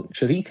by a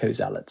bunch of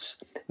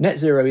eco-zealots. Net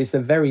zero is the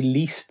very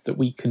least that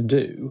we can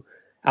do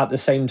at the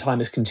same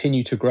time as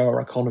continue to grow our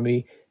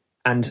economy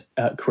and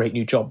create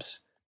new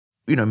jobs.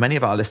 Many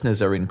of our listeners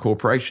are in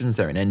corporations,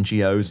 they're in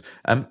NGOs.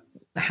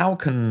 How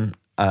can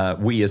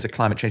we as a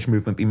climate change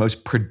movement be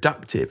most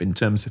productive in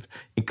terms of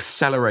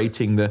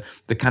accelerating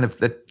the kind of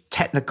the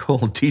technical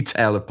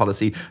detail of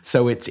policy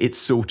so it's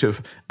sort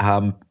of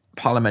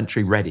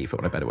parliamentary ready, for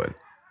want of a better word?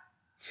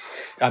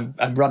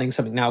 I'm running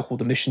something now called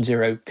the Mission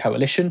Zero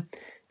Coalition.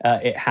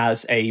 It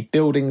has a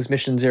buildings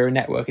Mission Zero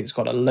network, it's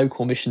got a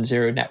local Mission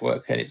Zero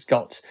network, and it's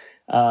got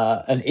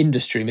an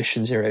industry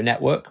Mission Zero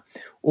network,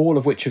 all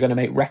of which are going to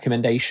make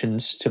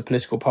recommendations to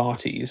political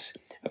parties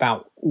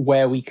about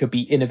where we could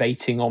be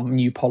innovating on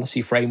new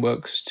policy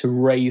frameworks to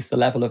raise the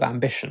level of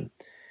ambition.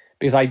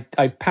 Because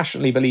I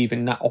passionately believe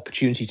in that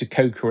opportunity to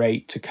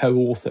co-create, to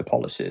co-author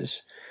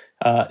policies.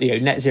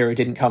 Net zero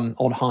didn't come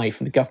on high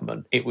from the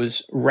government. It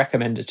was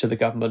recommended to the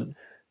government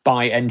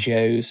by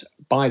NGOs,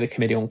 by the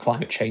Committee on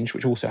Climate Change,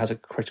 which also has a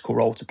critical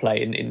role to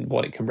play in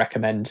what it can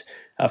recommend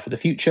for the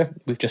future.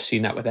 We've just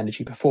seen that with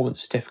energy performance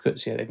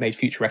certificates. They've made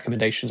future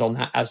recommendations on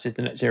that, as did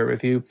the Net Zero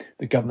Review.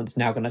 The government's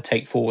now going to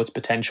take forwards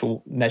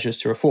potential measures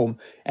to reform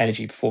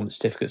energy performance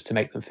certificates to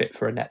make them fit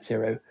for a net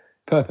zero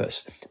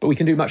purpose. But we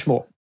can do much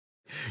more.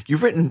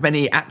 You've written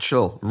many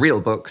actual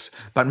real books,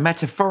 but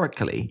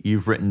metaphorically,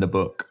 you've written a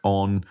book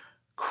on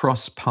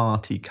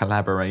cross-party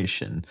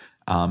collaboration,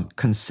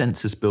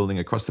 consensus building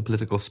across the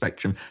political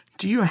spectrum.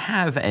 Do you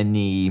have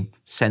any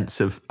sense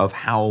of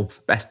how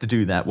best to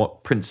do that?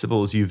 What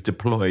principles you've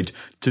deployed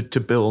to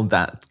build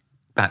that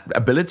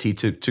ability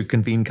to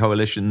convene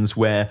coalitions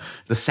where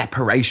the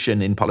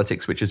separation in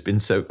politics, which has been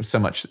so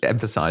much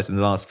emphasized in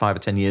the last 5 or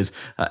 10 years,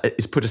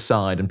 is put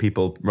aside and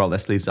people roll their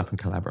sleeves up and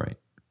collaborate?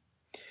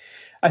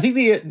 I think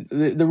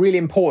the really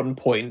important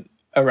point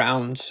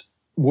around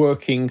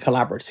working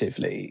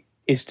collaboratively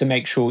is to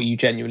make sure you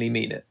genuinely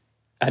mean it.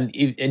 And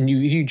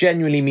you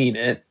genuinely mean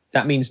it,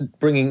 that means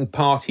bringing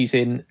parties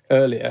in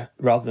earlier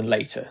rather than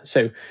later.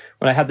 So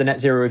when I had the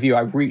Net Zero Review,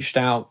 I reached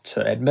out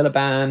to Ed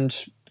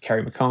Miliband,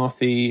 Kerry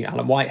McCarthy,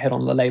 Alan Whitehead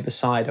on the Labour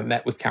side. I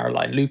met with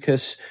Caroline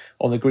Lucas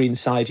on the Green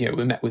side.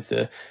 We met with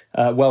the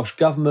Welsh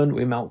Government.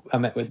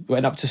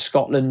 Went up to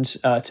Scotland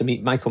to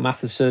meet Michael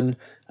Matheson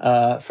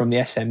from the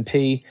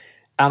SNP.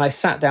 And I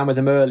sat down with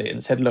them early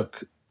and said,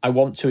 look, I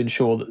want to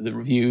ensure that the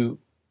review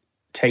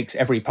takes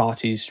every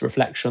party's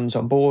reflections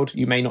on board.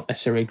 You may not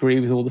necessarily agree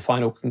with all the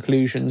final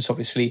conclusions.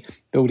 Obviously,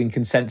 building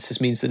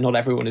consensus means that not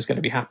everyone is going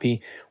to be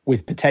happy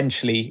with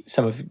potentially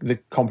some of the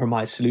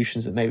compromise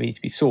solutions that may need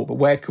to be sought. But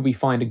where could we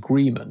find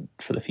agreement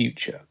for the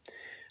future?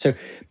 So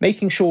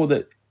making sure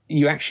that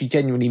you actually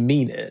genuinely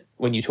mean it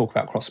when you talk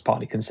about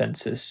cross-party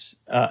consensus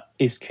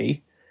is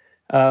key.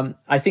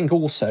 I think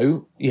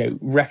also,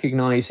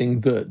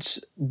 recognising that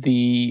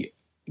the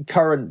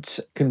current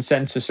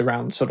consensus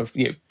around sort of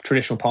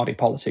traditional party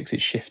politics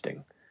is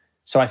shifting.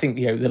 So I think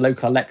the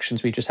local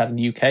elections we just had in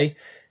the UK,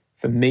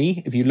 for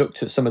me, if you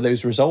looked at some of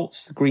those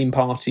results, the Green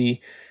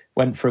Party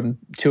went from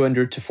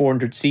 200 to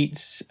 400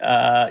 seats,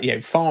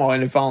 far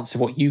in advance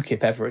of what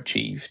UKIP ever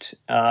achieved.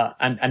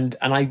 And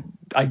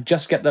I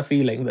just get the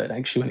feeling that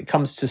actually when it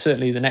comes to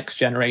certainly the next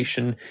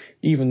generation,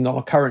 even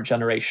our current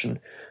generation,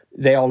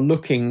 they are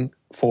looking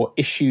for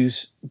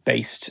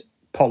issues-based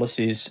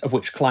policies, of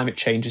which climate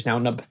change is now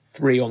number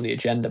 3 on the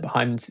agenda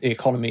behind the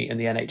economy and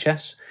the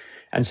NHS.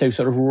 And so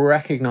sort of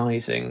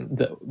recognising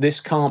that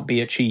this can't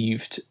be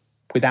achieved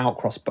without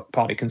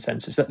cross-party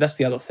consensus. That's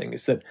the other thing,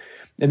 is that,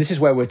 and this is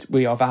where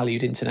we are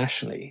valued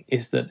internationally,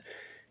 is that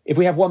if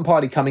we have one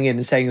party coming in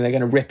and saying they're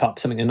going to rip up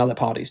something another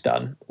party's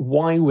done,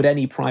 why would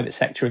any private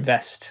sector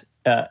invest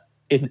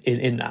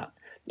in that?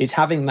 It's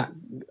having that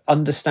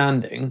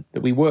understanding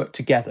that we work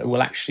together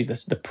will actually,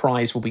 the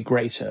prize will be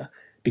greater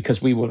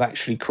because we will have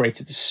actually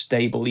created a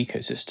stable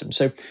ecosystem.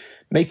 So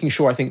making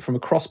sure, I think, from a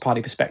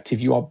cross-party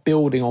perspective, you are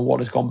building on what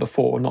has gone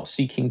before and not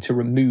seeking to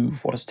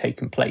remove what has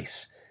taken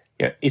place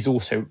is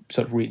also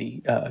sort of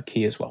really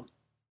key as well.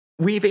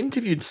 We've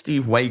interviewed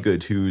Steve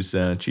Waygood, who's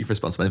Chief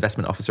Responsible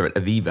Investment Officer at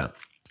Aviva.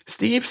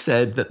 Steve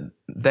said that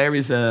there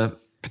is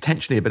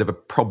potentially a bit of a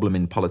problem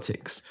in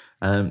politics.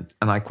 And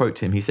I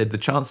quote him, he said, the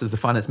chances the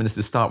finance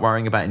ministers start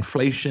worrying about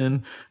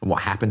inflation and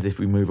what happens if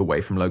we move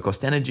away from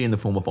low-cost energy in the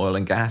form of oil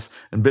and gas,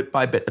 and bit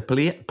by bit, the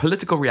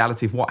political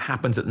reality of what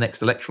happens at the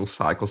next electoral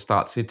cycle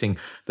starts hitting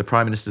the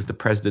prime ministers, the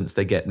presidents,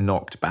 they get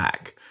knocked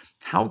back.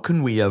 How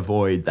can we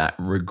avoid that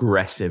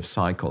regressive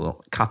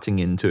cycle cutting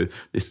into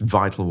this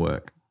vital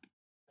work?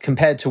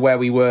 Compared to where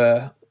we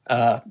were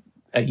a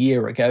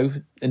year ago,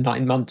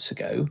 9 months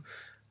ago,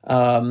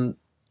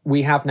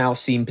 we have now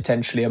seen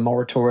potentially a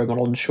moratorium on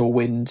onshore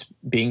wind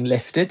being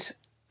lifted.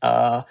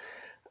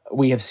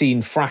 We have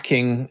seen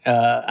fracking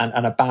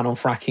and a ban on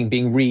fracking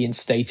being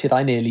reinstated.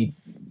 I nearly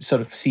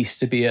sort of ceased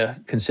to be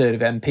a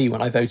Conservative MP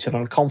when I voted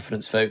on a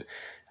confidence vote,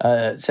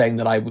 saying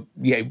that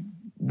I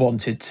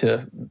wanted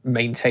to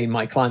maintain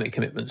my climate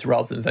commitments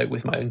rather than vote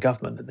with my own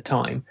government at the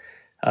time.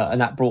 And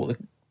that brought the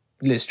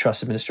Liz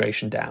Truss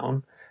administration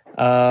down.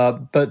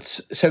 But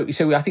so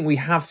I think we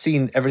have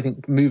seen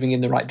everything moving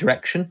in the right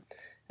direction.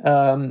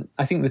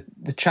 I think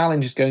the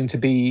challenge is going to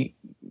be,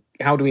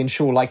 how do we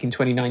ensure, like in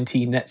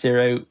 2019, net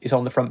zero is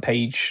on the front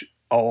page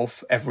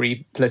of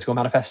every political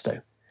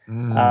manifesto?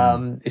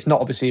 It's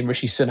not obviously in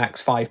Rishi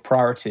Sunak's 5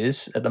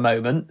 priorities at the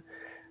moment,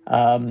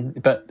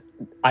 but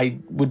I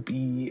would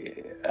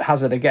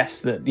hazard a guess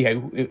that,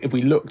 if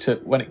we looked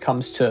at when it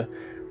comes to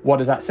what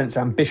is that sense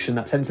of ambition,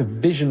 that sense of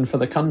vision for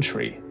the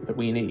country that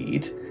we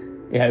need,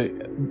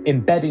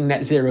 embedding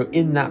net zero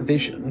in that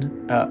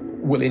vision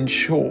will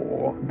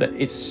ensure that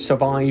its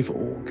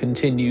survival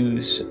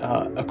continues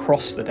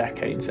across the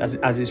decades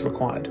as is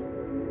required.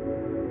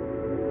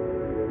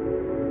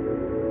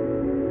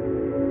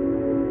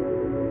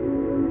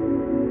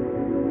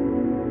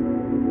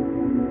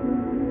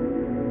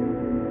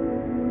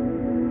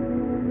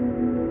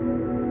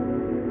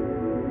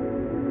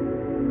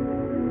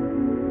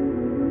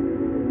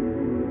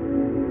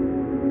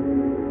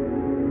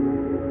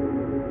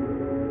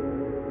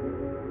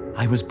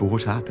 I was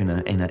brought up in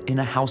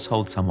a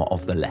household somewhat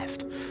of the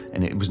left,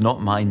 and it was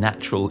not my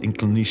natural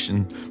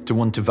inclination to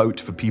want to vote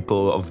for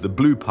people of the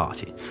blue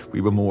party.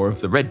 We were more of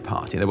the red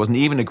party. There wasn't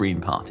even a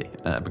green party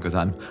because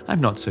I'm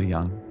not so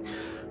young.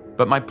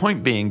 But my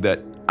point being that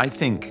I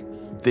think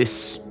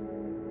this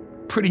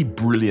pretty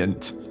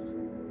brilliant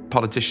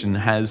politician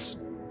has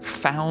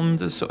found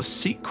the sort of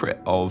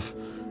secret of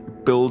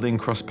building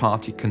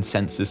cross-party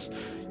consensus.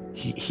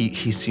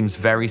 He seems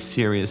very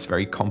serious,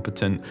 very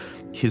competent.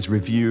 His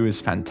review is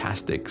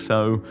fantastic.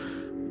 So,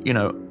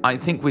 I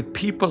think with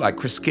people like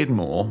Chris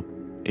Skidmore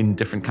in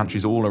different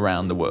countries all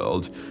around the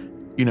world,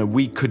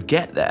 we could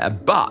get there.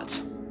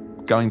 But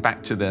going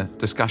back to the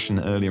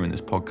discussion earlier in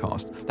this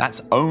podcast,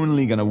 that's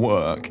only going to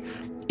work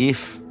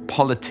if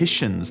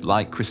politicians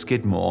like Chris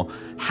Skidmore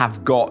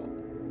have got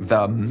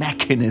the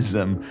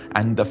mechanism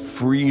and the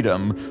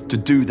freedom to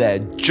do their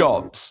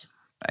jobs.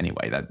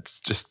 Anyway,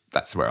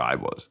 that's where I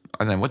was.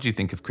 I don't know, what do you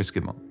think of Chris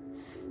Skidmore?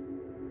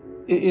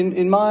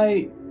 In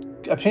my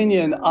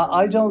opinion,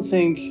 I don't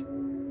think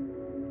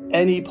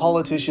any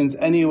politicians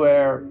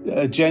anywhere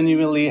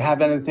genuinely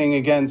have anything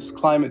against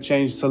climate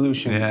change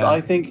solutions. Yeah.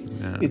 I think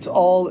it's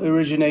all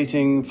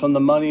originating from the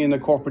money and the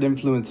corporate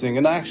influencing.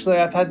 And actually,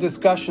 I've had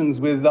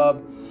discussions with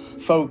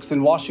folks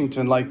in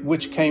Washington, like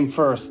which came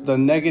first, the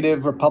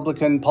negative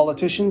Republican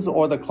politicians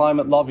or the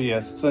climate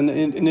lobbyists? And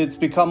it's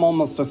become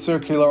almost a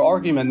circular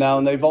argument now,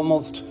 and they've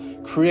almost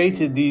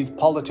created these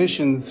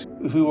politicians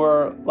who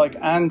are like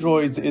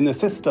androids in the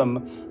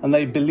system, and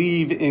they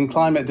believe in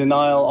climate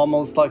denial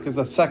almost like as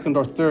a second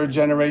or third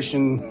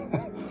generation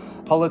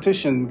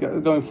politician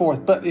going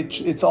forth. But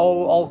it's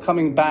all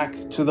coming back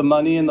to the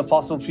money and the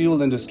fossil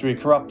fuel industry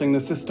corrupting the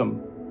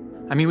system.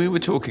 I mean, we were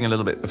talking a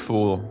little bit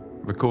before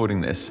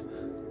recording this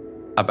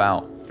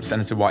about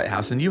Senator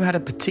Whitehouse, and you had a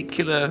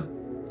particular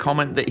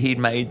comment that he'd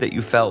made that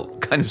you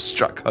felt kind of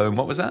struck home.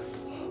 What was that?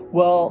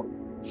 Well,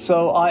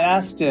 so I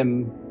asked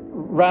him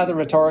rather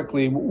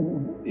rhetorically,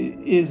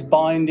 is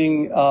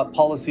binding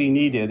policy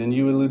needed? And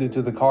you alluded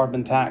to the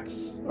carbon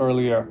tax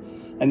earlier.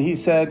 And he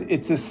said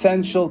it's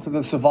essential to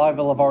the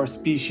survival of our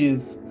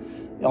species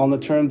on the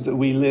terms that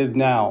we live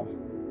now.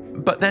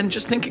 But then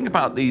just thinking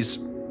about these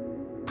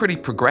pretty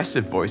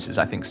progressive voices,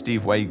 I think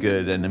Steve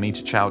Waygood and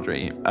Amita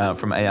Chowdhury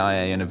from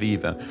AIA and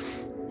Aviva,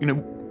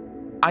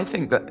 I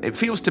think that it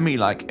feels to me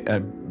like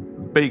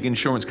big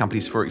insurance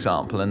companies, for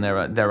example, and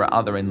there are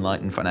other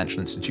enlightened financial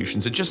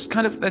institutions, are just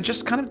kind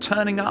of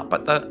turning up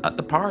at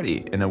the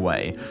party in a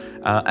way,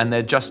 and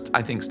they're just,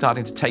 I think,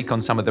 starting to take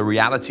on some of the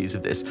realities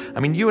of this. I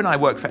mean, you and I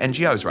work for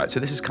NGOs, right? So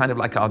this is kind of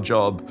like our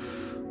job,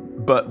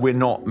 but we're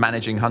not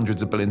managing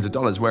hundreds of billions of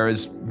dollars,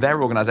 whereas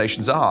their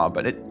organizations are.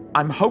 But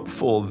I'm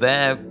hopeful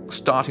they're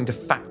starting to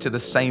factor the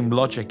same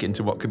logic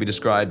into what could be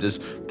described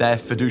as their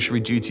fiduciary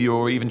duty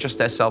or even just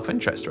their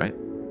self-interest, right?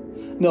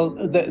 No,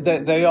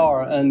 they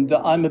are. And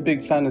I'm a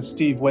big fan of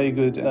Steve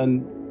Waygood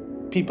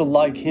and people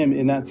like him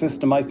in that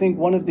system. I think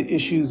one of the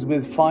issues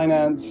with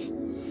finance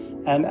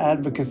and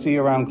advocacy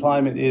around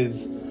climate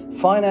is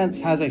finance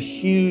has a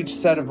huge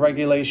set of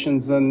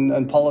regulations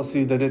and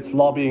policy that it's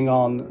lobbying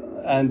on,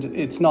 and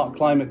it's not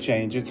climate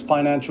change, it's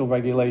financial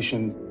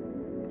regulations.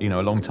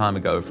 A long time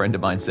ago, a friend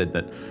of mine said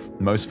that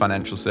most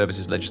financial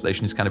services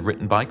legislation is kind of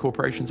written by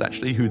corporations,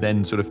 actually, who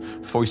then sort of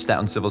foist that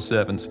on civil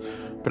servants.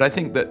 But I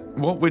think that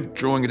what we're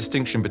drawing a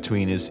distinction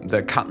between is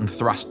the cut and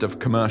thrust of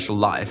commercial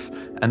life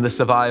and the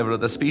survival of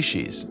the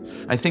species.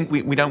 I think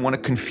we don't want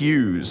to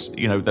confuse,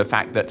 the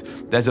fact that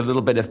there's a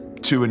little bit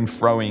of to and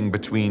froing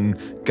between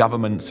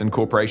governments and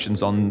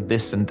corporations on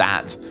this and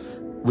that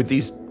with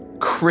these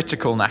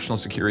critical national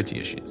security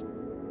issues.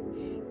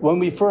 When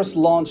we first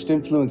launched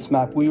Influence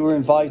Map, we were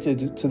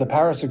invited to the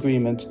Paris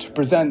Agreement to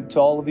present to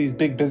all of these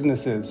big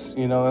businesses,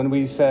 and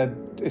we said,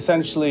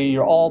 essentially,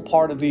 you're all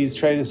part of these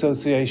trade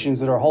associations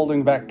that are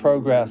holding back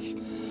progress.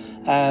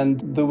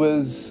 And there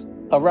was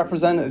a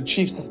representative,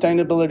 chief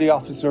sustainability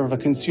officer of a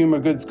consumer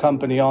goods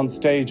company on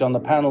stage on the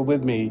panel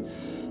with me.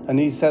 And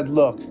he said,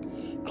 look,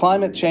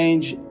 climate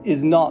change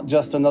is not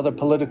just another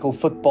political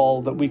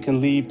football that we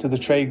can leave to the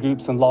trade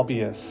groups and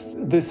lobbyists.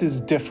 This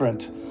is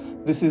different.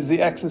 This is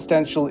the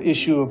existential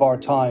issue of our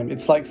time.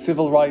 It's like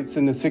civil rights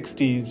in the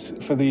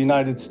 60s for the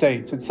United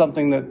States. It's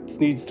something that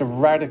needs to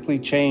radically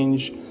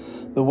change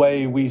the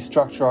way we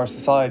structure our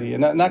society.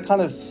 And that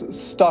kind of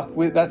stuck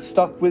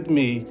with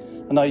me.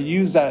 And I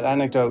use that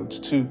anecdote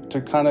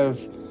to kind of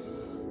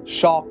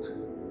shock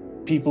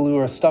people who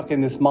are stuck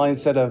in this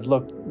mindset of,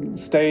 look,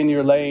 stay in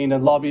your lane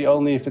and lobby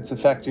only if it's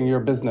affecting your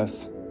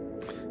business.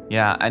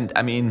 Yeah, and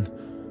I mean,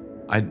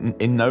 I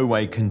in no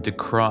way can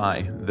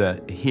decry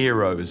the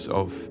heroes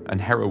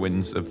and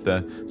heroines of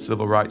the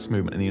civil rights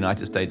movement in the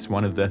United States.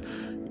 One of the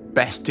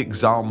best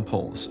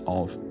examples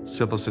of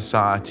civil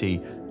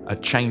society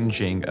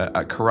changing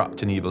a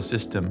corrupt and evil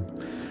system.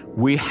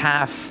 We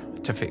have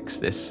to fix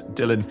this.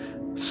 Dylan,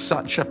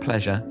 such a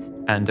pleasure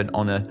and an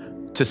honor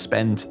to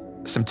spend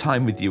some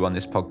time with you on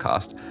this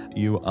podcast.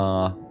 You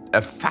are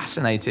a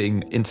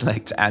fascinating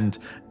intellect and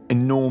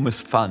enormous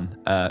fun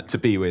to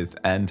be with,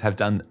 and have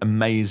done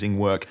amazing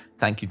work.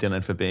 Thank you,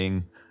 Dylan, for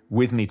being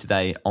with me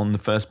today on the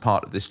first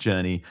part of this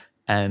journey,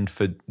 and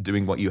for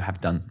doing what you have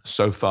done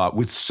so far,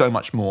 with so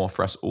much more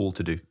for us all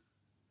to do.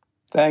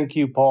 Thank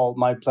you, Paul.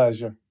 My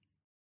pleasure.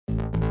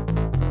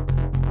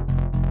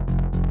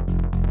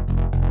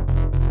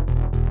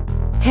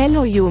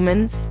 Hello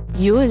humans,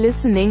 you're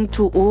listening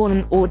to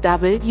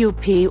ONOWPOD.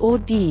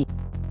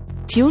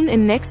 Tune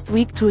in next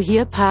week to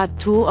hear part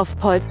 2 of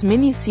Paul's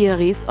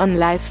mini-series on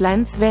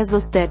Lifelines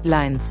versus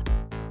Deadlines.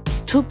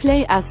 To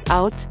play us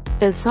out,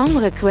 a song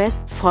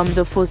request from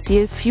the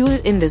fossil fuel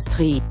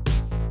industry.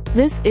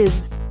 This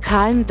is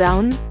Calm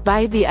Down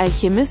by the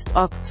Alchemist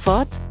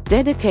Oxford,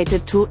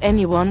 dedicated to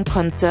anyone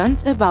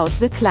concerned about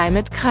the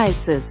climate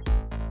crisis.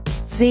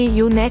 See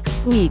you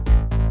next week.